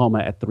Oklahoma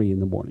at 3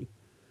 a.m.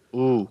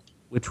 Ooh,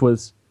 which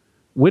was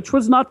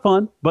not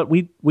fun, but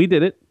we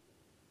did it.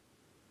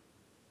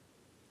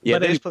 Yeah,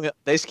 they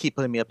just keep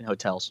putting me up in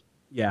hotels.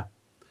 Yeah,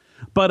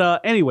 but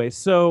anyway,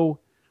 so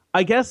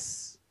I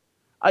guess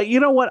You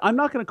know what? I'm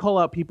not going to call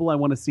out people I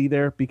want to see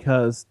there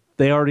because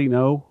they already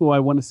know who I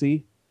want to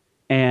see,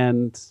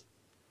 and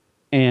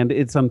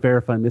it's unfair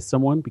if I miss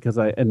someone because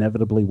I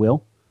inevitably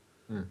will.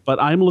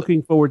 But I'm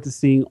looking forward to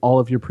seeing all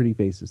of your pretty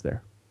faces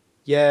there.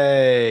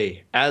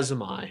 Yay! As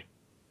am I.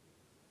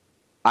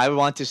 I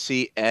want to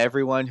see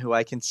everyone who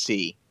I can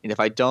see. And if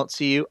I don't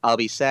see you, I'll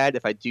be sad.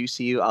 If I do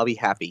see you, I'll be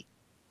happy.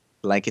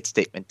 Blanket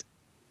statement.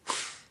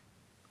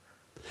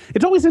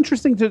 It's always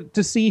interesting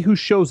to see who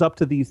shows up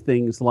to these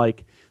things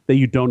like that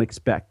you don't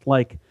expect.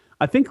 Like,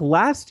 I think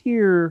last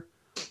year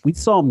we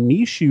saw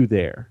Mishu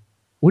there,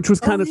 which was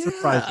kind of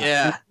surprising.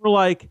 Yeah. We're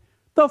like,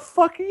 the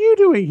fuck are you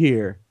doing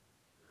here?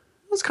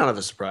 It was kind of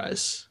a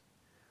surprise.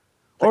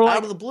 Or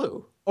Out of the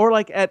blue. Or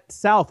like at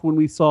South when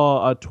we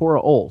saw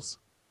Tora Oles.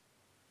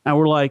 And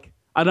we're like,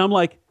 and I'm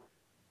like,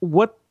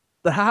 what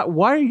the hell?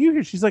 Why are you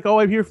here? She's like, oh,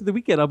 I'm here for the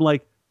weekend. I'm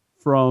like,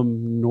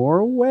 from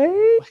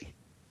Norway?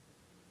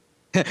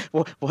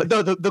 Well,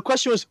 no, the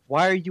question was,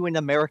 why are you in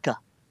America?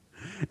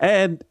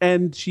 And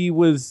she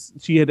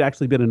had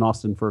actually been in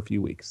Austin for a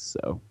few weeks,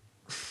 so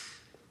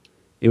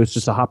it was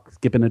just a hop,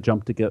 skip, and a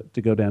jump to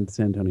go down to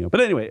San Antonio.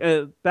 But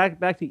anyway,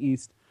 back to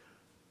East.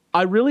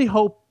 I really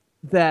hope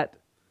that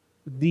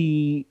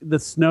the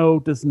snow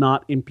does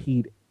not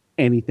impede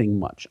anything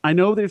much. I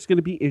know there's going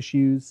to be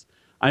issues.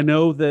 I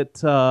know that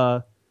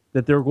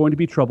there are going to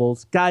be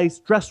troubles. Guys,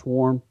 dress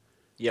warm.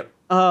 Yep.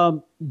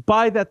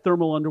 Buy that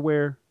thermal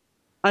underwear.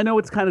 I know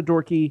it's kind of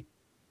dorky.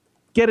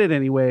 Get it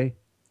anyway,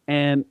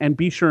 and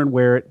be sure and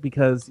wear it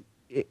because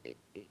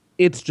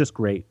it's just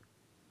great.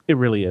 It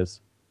really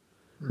is.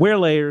 Wear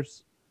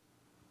layers.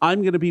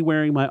 I'm going to be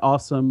wearing my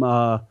awesome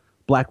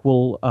black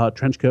wool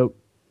trench coat,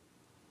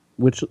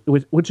 which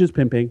is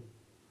pimping.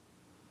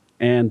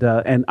 And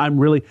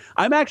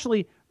I'm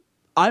actually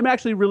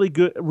really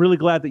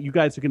glad that you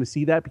guys are going to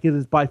see that because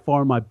it's by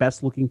far my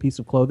best looking piece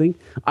of clothing.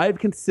 I've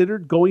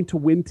considered going to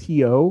Win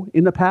TO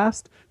in the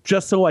past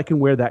just so I can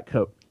wear that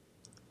coat.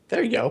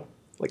 There you go.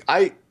 Like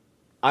I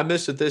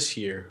missed it this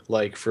year,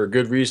 like for a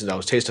good reason. I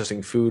was taste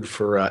testing food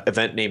for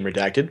event name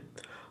redacted,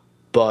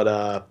 but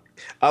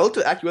I looked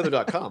at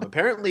AccuWeather.com.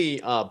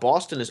 Apparently,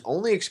 Boston is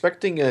only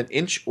expecting an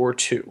inch or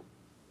two.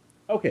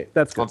 Okay,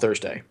 that's good. On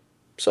Thursday.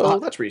 So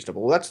that's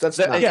reasonable. That's not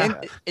An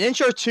bad.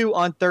 inch or two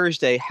on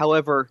Thursday.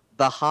 However,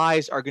 the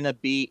highs are going to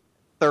be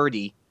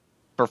 30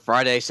 for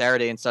Friday,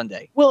 Saturday, and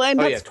Sunday. Well, and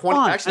Oh that's yeah, 20.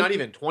 fine. Actually, not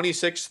even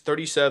 26,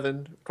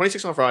 37,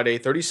 26 on Friday,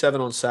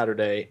 37 on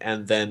Saturday,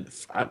 and then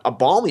a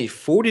balmy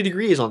 40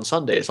 degrees on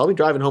Sunday. So I'll be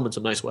driving home in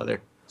some nice weather.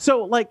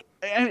 So, like,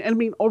 I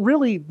mean,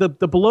 really, the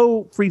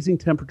below freezing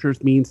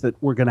temperatures means that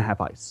we're going to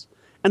have ice,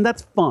 and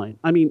that's fine.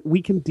 I mean,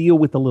 we can deal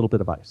with a little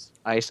bit of ice.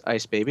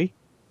 Ice, baby.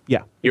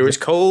 Yeah, You're as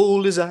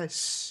cold as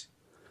ice.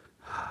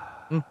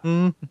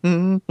 You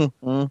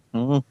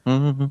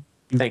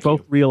Thank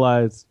both you.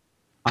 realize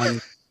I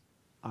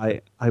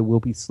will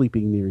be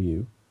sleeping near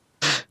you.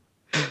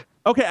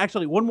 Okay,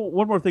 actually, one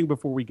more thing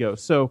before we go.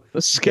 So,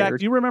 was Jack, scared.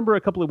 do you remember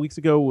a couple of weeks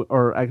ago,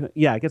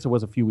 I guess it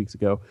was a few weeks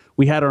ago,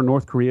 we had our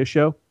North Korea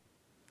show?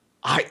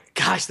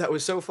 Gosh, that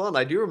was so fun.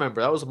 I do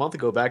remember. That was a month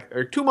ago back,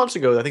 or 2 months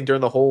ago, I think,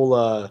 during the whole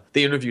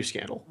the interview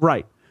scandal.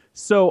 Right.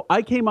 So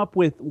I came up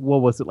with,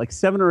 what was it, like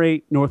 7 or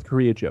 8 North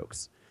Korea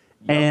jokes.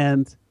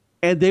 Yep.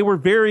 And they were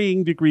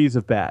varying degrees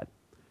of bad.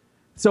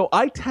 So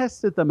I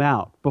tested them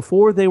out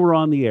before they were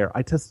on the air.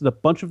 I tested a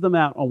bunch of them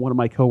out on one of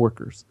my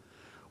coworkers.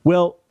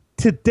 Well,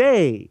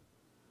 today,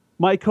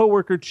 my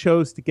coworker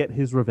chose to get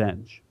his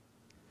revenge.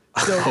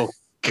 So Oh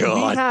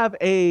God!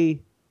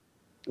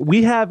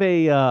 we have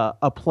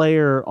a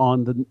player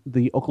on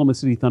the Oklahoma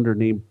City Thunder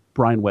named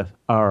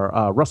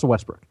Russell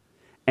Westbrook,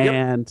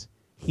 and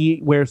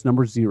he wears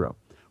number 0.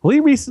 Well, he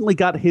recently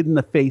got hit in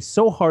the face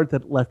so hard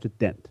that it left a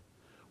dent.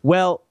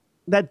 Well,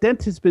 that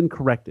dent has been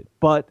corrected,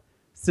 but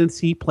since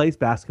he plays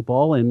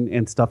basketball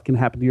and stuff can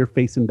happen to your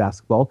face in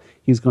basketball,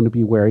 he's going to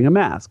be wearing a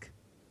mask.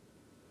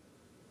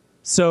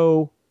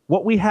 So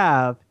what we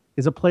have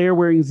is a player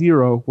wearing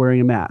 0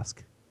 wearing a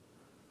mask.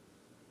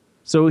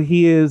 So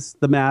he is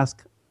the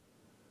mask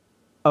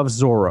of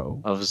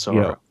Zorro.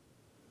 Yeah.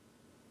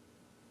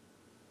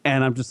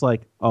 And I'm just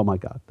like, oh my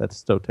God,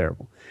 that's so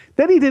terrible.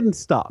 Then he didn't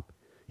stop.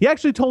 He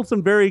actually told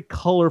some very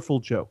colorful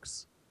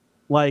jokes.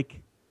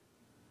 Like,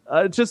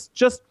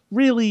 just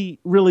really,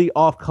 really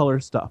off-color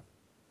stuff.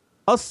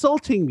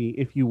 Assaulting me,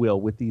 if you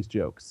will, with these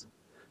jokes.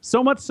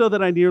 So much so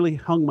that I nearly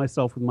hung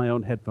myself with my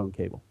own headphone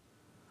cable.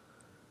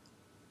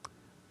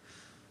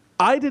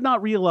 I did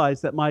not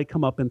realize that my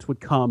comeuppance would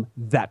come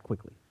that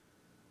quickly.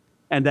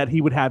 And that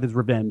he would have his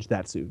revenge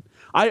that soon.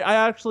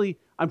 I'm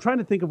trying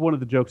to think of one of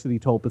the jokes that he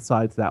told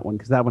besides that one,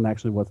 because that one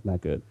actually wasn't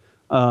that good.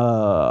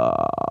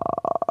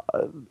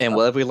 And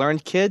what have we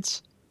learned,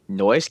 kids?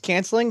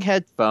 Noise-canceling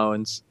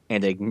headphones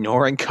and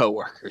ignoring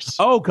coworkers.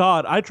 Oh,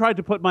 God. I tried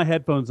to put my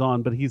headphones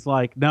on, but he's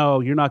like, no,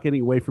 you're not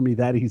getting away from me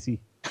that easy.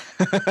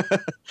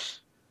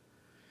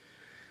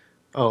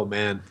 Oh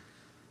man,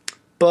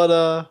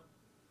 but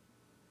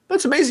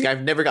it's amazing.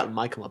 I've never gotten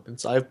my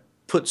comeuppance. I've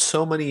put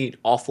so many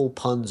awful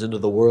puns into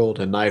the world,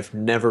 and I've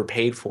never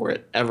paid for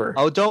it ever.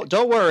 Oh,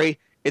 don't worry.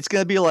 It's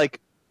gonna be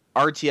like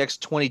RTX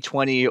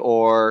 2020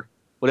 or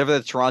whatever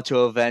the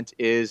Toronto event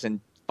is in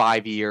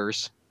 5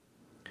 years.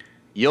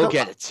 You'll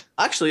get it.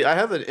 Actually, I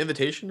have an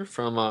invitation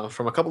from a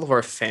couple of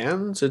our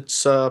fans.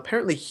 It's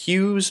apparently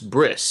Hughes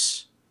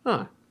Briss.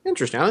 Huh,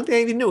 interesting. I don't think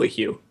I even knew a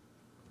Hugh.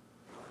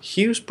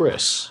 Hughes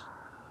Briss.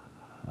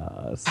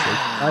 Say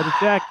goodbye to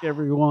Jack,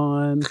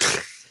 everyone.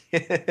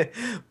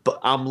 But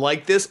I'm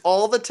like this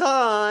all the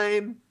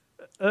time.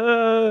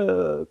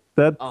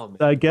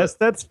 I guess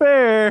that's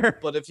fair.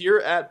 But if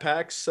you're at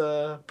PAX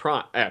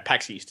Prime,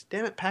 PAX East,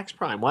 damn it, PAX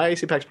Prime. Why do I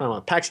say PAX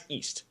Prime? PAX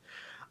East.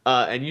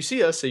 And you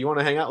see us, so you want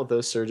to hang out with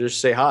us or just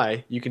say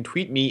hi, you can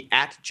tweet me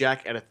at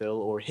Jack Edithil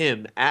or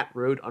him at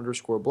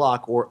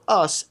Road_Block or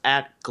us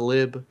at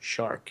Glib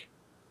Shark.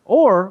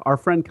 Or our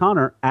friend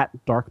Connor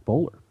at Dark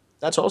Bowler.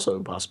 That's also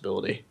a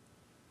possibility.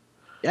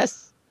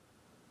 Yes.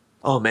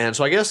 Oh, man.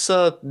 So I guess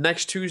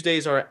next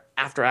Tuesday's our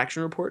after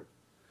action report.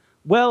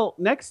 Well,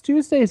 next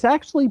Tuesday is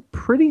actually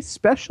pretty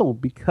special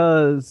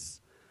because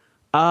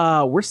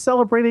we're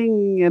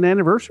celebrating an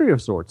anniversary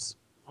of sorts.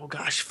 Oh,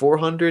 gosh.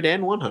 400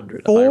 and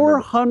 100.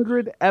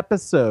 400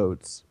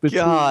 episodes.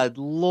 God,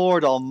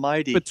 Lord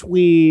almighty.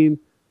 Between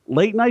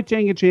Late Night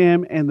Jenga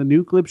Jam and the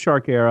new Glib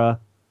Shark era,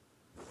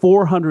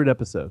 400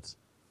 episodes.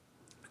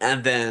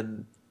 And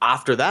then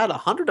after that,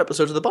 100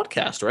 episodes of the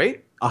podcast,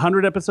 right?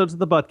 100 episodes of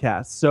the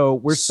Buttcast. So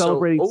we're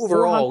celebrating.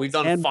 Overall, we've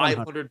done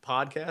 500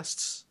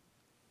 podcasts.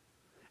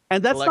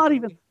 And that's not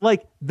even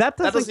like that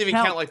doesn't even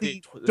count like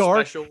the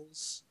dark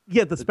specials.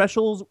 Yeah, the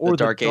specials or the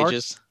dark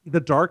ages. The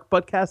dark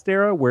Buttcast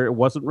era where it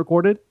wasn't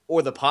recorded.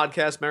 Or the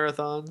podcast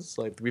marathons.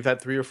 Like we've had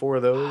 3 or 4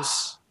 of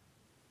those.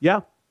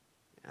 Yeah.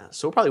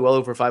 So we're probably well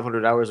over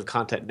 500 hours of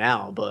content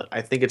now, but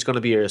I think it's going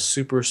to be a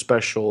super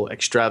special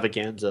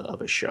extravaganza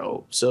of a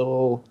show.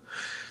 So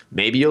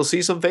maybe you'll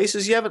see some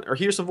faces you haven't, or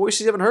hear some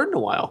voices you haven't heard in a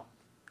while.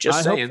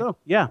 Just saying. Hope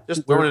so. Yeah.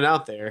 Just throwing it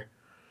out there.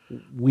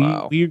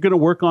 We're going to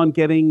work on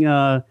getting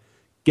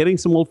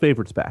some old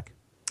favorites back.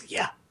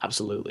 Yeah,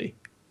 absolutely.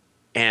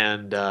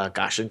 And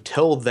gosh,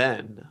 until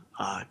then,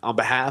 on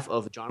behalf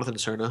of Jonathan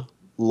Cerna,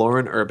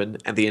 Lauren Urban,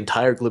 and the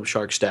entire Glib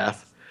Shark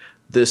staff,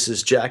 this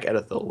is Jack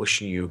Edithil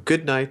wishing you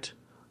good night,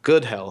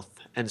 good health,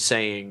 and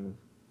saying,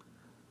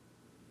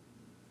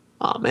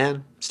 "Aw,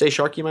 man, stay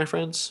sharky, my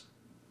friends."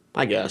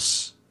 I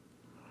guess.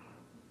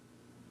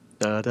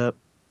 Ba-da.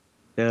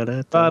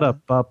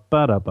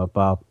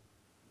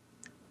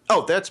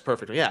 Oh, that's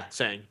perfect. Yeah,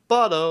 saying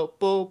talk.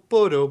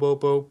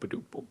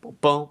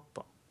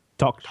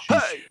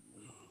 Hey.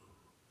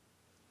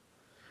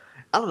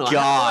 I don't know.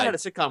 I had a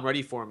sitcom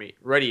ready for me.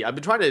 Ready. I've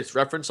been trying to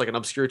reference like an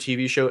obscure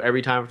TV show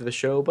every time after the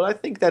show, but I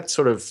think that's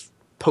sort of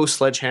post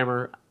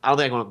Sledgehammer. I don't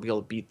think I'm going to be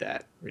able to beat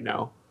that, you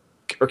know?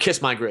 Or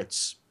Kiss My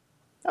Grits.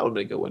 That would have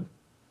been a good one.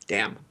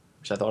 Damn.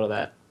 Wish I thought of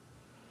that.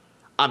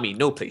 I mean,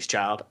 no place,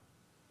 child.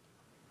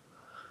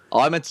 Oh,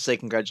 I meant to say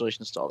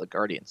congratulations to all the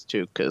Guardians,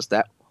 too, because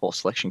that whole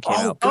selection came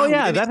out. Oh,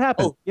 yeah, that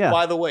happened. Oh, yeah.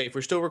 By the way, if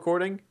we're still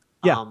recording,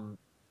 yeah.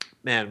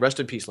 Man,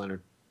 rest in peace,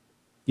 Leonard.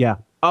 Yeah.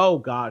 Oh,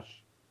 gosh.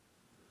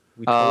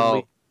 We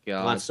God.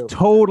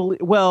 Totally.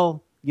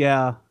 Well,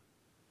 yeah.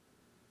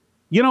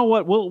 You know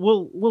what?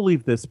 We'll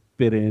leave this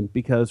bit in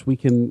because we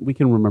can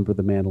remember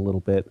the man a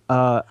little bit.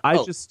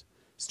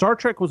 Star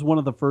Trek was one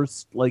of the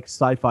first like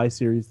sci-fi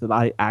series that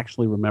I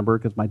actually remember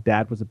because my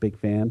dad was a big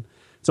fan.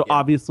 So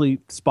obviously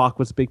Spock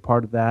was a big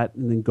part of that,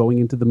 and then going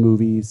into the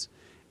movies.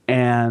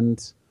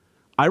 And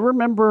I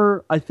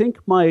remember, I think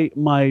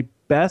my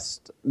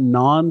best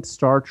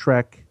non-Star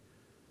Trek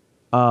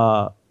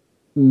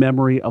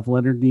memory of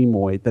Leonard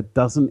Nimoy that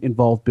doesn't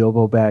involve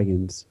Bilbo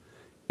Baggins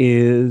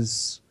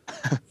is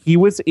he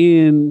was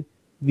in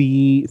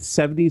the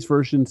 70s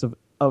version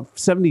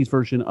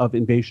of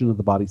Invasion of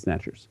the Body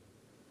Snatchers.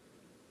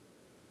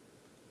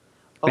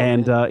 Oh,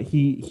 and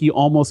he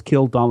almost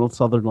killed Donald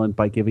Sutherland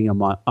by giving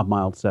him a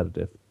mild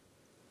sedative.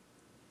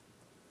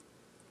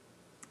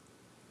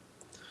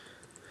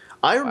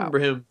 I remember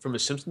him from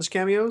his Simpsons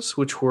cameos,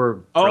 which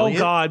were brilliant. Oh,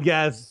 God,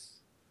 yes.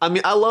 I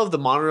mean, I love the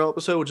monorail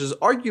episode, which is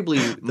arguably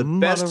the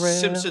best Monorail.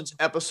 Simpsons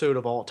episode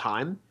of all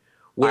time.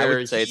 I Where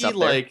would say it's he up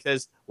there.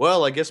 says,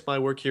 "Well, I guess my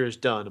work here is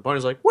done." And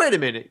Barney's like, "Wait a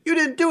minute, you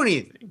didn't do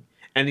anything."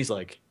 And he's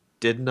like,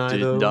 "Didn't I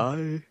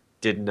though?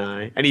 Didn't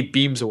I?" And he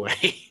beams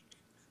away.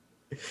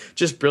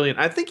 Just brilliant.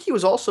 I think he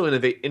was also in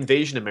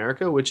Invasion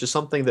America, which is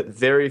something that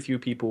very few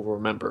people will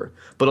remember.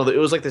 But it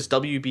was like this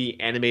WB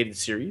animated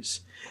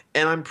series.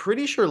 And I'm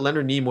pretty sure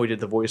Leonard Nimoy did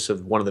the voice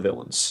of one of the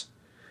villains.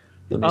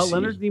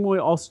 Leonard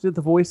Nimoy also did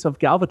the voice of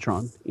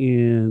Galvatron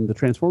in the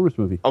Transformers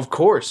movie. Of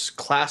course.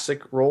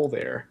 Classic role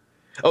there.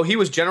 Oh, he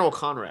was General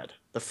Conrad,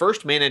 the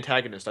first main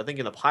antagonist. I think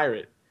in The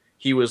Pirate,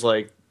 he was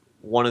like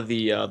one of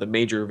the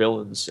major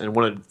villains and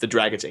one of the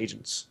Dragon's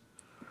agents.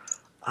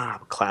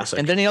 Classic.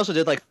 And then he also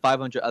did like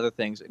 500 other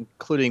things,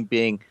 including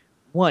being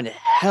one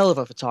hell of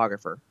a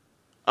photographer.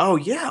 Oh,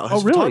 yeah.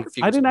 Oh, really?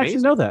 I didn't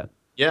actually know that.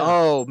 Yeah.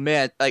 Oh,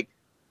 man. Like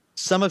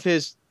some of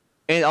his,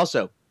 and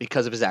also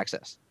because of his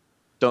access.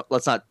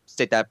 Let's not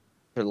state that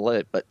for the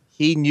lit, but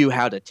he knew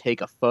how to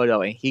take a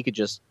photo and he could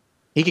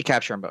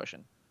capture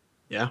emotion.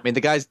 Yeah. I mean,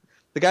 the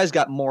guy's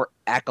got more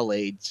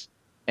accolades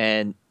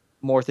and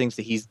more things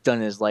that he's done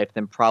in his life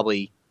than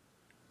probably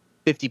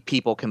 50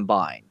 people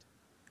combined.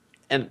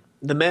 And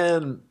the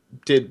man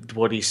did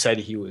what he said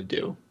he would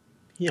do.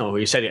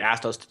 He said he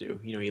asked us to do.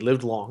 He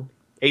lived long.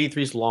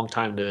 83 is a long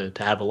time to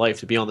have a life,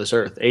 to be on this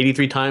earth.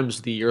 83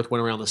 times the earth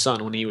went around the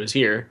sun when he was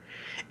here,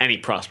 and he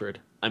prospered.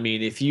 I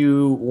mean, if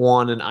you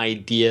want an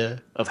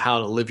idea of how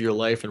to live your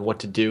life and what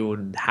to do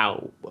and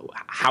how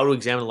to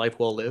examine a life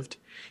well lived,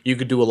 you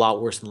could do a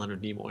lot worse than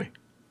Leonard Nimoy.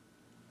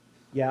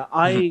 Yeah,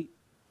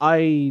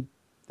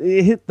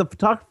 the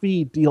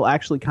photography deal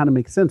actually kind of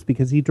makes sense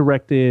because he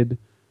directed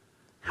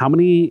how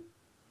many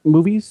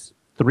movies?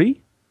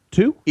 3?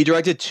 2? He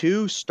directed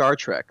 2 Star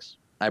Treks,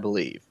 I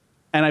believe.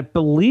 And I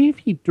believe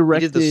he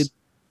directed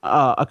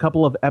a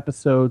couple of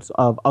episodes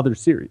of other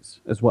series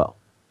as well.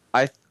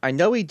 I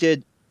know he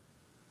did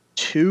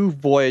 2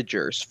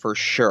 Voyagers for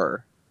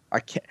sure. I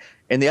can't,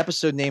 and the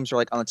episode names are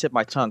like on the tip of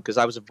my tongue because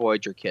I was a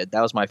Voyager kid.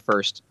 That was my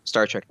first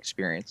Star Trek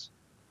experience.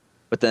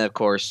 But then, of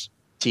course,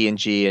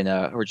 TNG and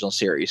original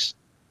series,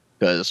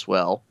 because,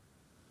 well,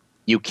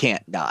 you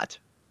can't not.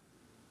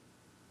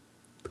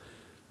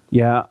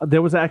 Yeah,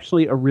 there was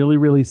actually a really,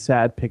 really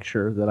sad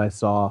picture that I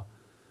saw,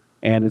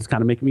 and it's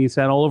kind of making me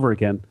sad all over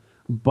again.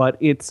 But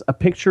it's a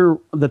picture,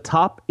 the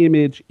top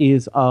image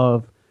is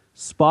of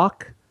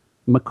Spock,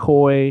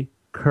 McCoy,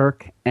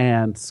 Kirk,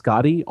 and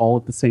Scotty all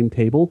at the same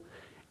table.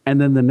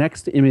 And then the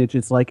next image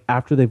is like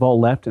after they've all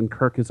left and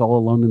Kirk is all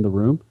alone in the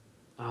room.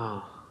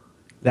 Oh.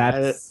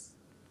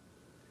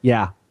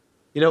 Yeah.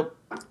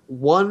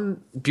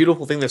 One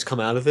beautiful thing that's come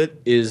out of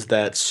it is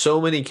that so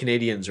many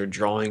Canadians are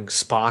drawing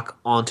Spock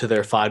onto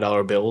their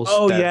 $5 bills.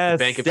 Oh, that yes.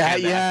 The Bank of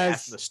Canada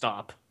asked them to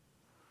stop.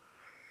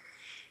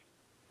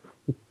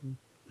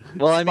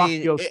 Well, I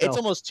mean, it's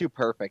almost too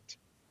perfect.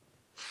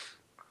 I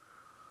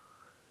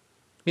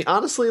mean,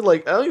 honestly, I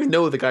don't even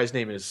know what the guy's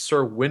name is.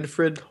 Sir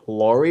Winfred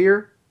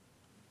Laurier?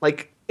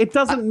 It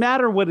doesn't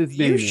matter what his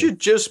name is. You should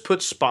just put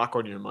Spock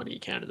on your money,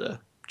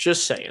 Canada.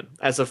 Just saying.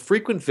 As a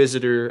frequent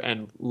visitor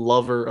and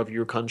lover of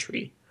your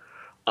country,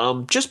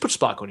 just put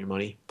Spock on your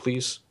money,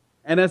 please.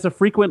 And as a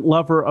frequent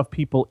lover of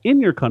people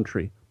in your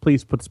country,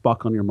 please put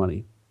Spock on your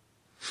money.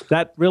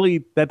 That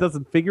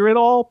doesn't figure it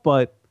all,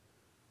 but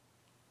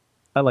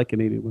I like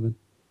Canadian women.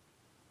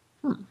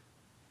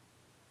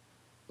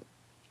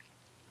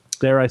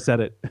 There, I said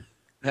it.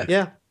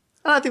 Yeah.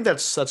 I think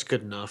that's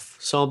good enough.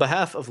 So on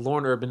behalf of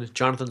Lauren Urban,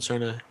 Jonathan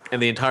Cerna,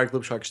 and the entire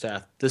Glibshark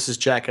staff, this is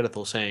Jack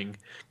Edithel saying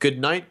good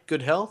night,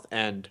 good health,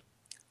 and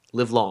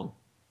live long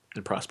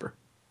and prosper.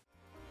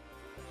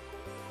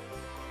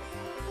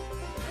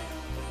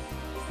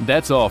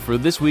 That's all for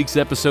this week's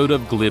episode of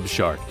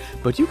Glibshark,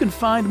 but you can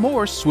find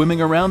more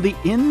swimming around the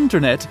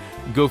internet.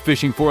 Go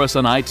fishing for us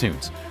on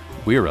iTunes.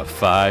 We're a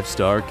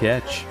 5-star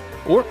catch.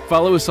 Or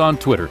follow us on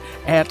Twitter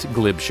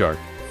 @Glibshark.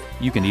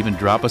 You can even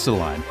drop us a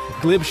line,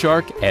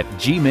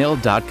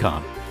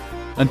 glibshark@gmail.com.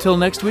 Until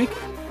next week,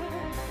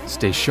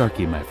 stay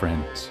sharky, my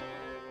friends.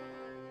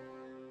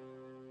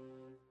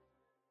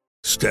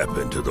 Step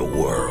into the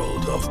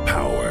world of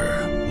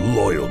power,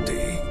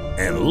 loyalty,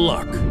 and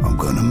luck. I'm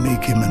gonna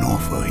make him an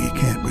offer he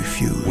can't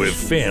refuse. With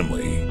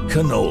family,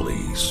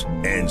 cannolis,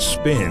 and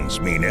spins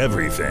mean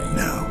everything.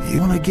 Now, you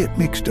wanna get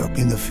mixed up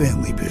in the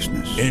family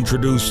business.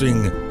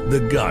 Introducing The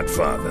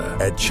Godfather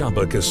at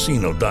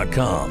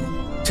ChumbaCasino.com.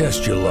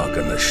 Test your luck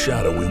in the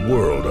shadowy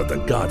world of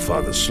The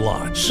Godfather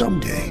slot.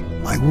 Someday,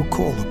 I will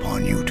call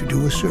upon you to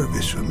do a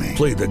service for me.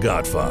 Play The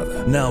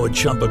Godfather, now at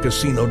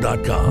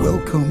ChumbaCasino.com.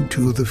 Welcome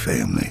to the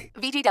family.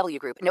 VGW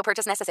Group. No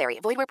purchase necessary.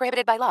 Void where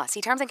prohibited by law.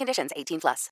 See terms and conditions. 18+.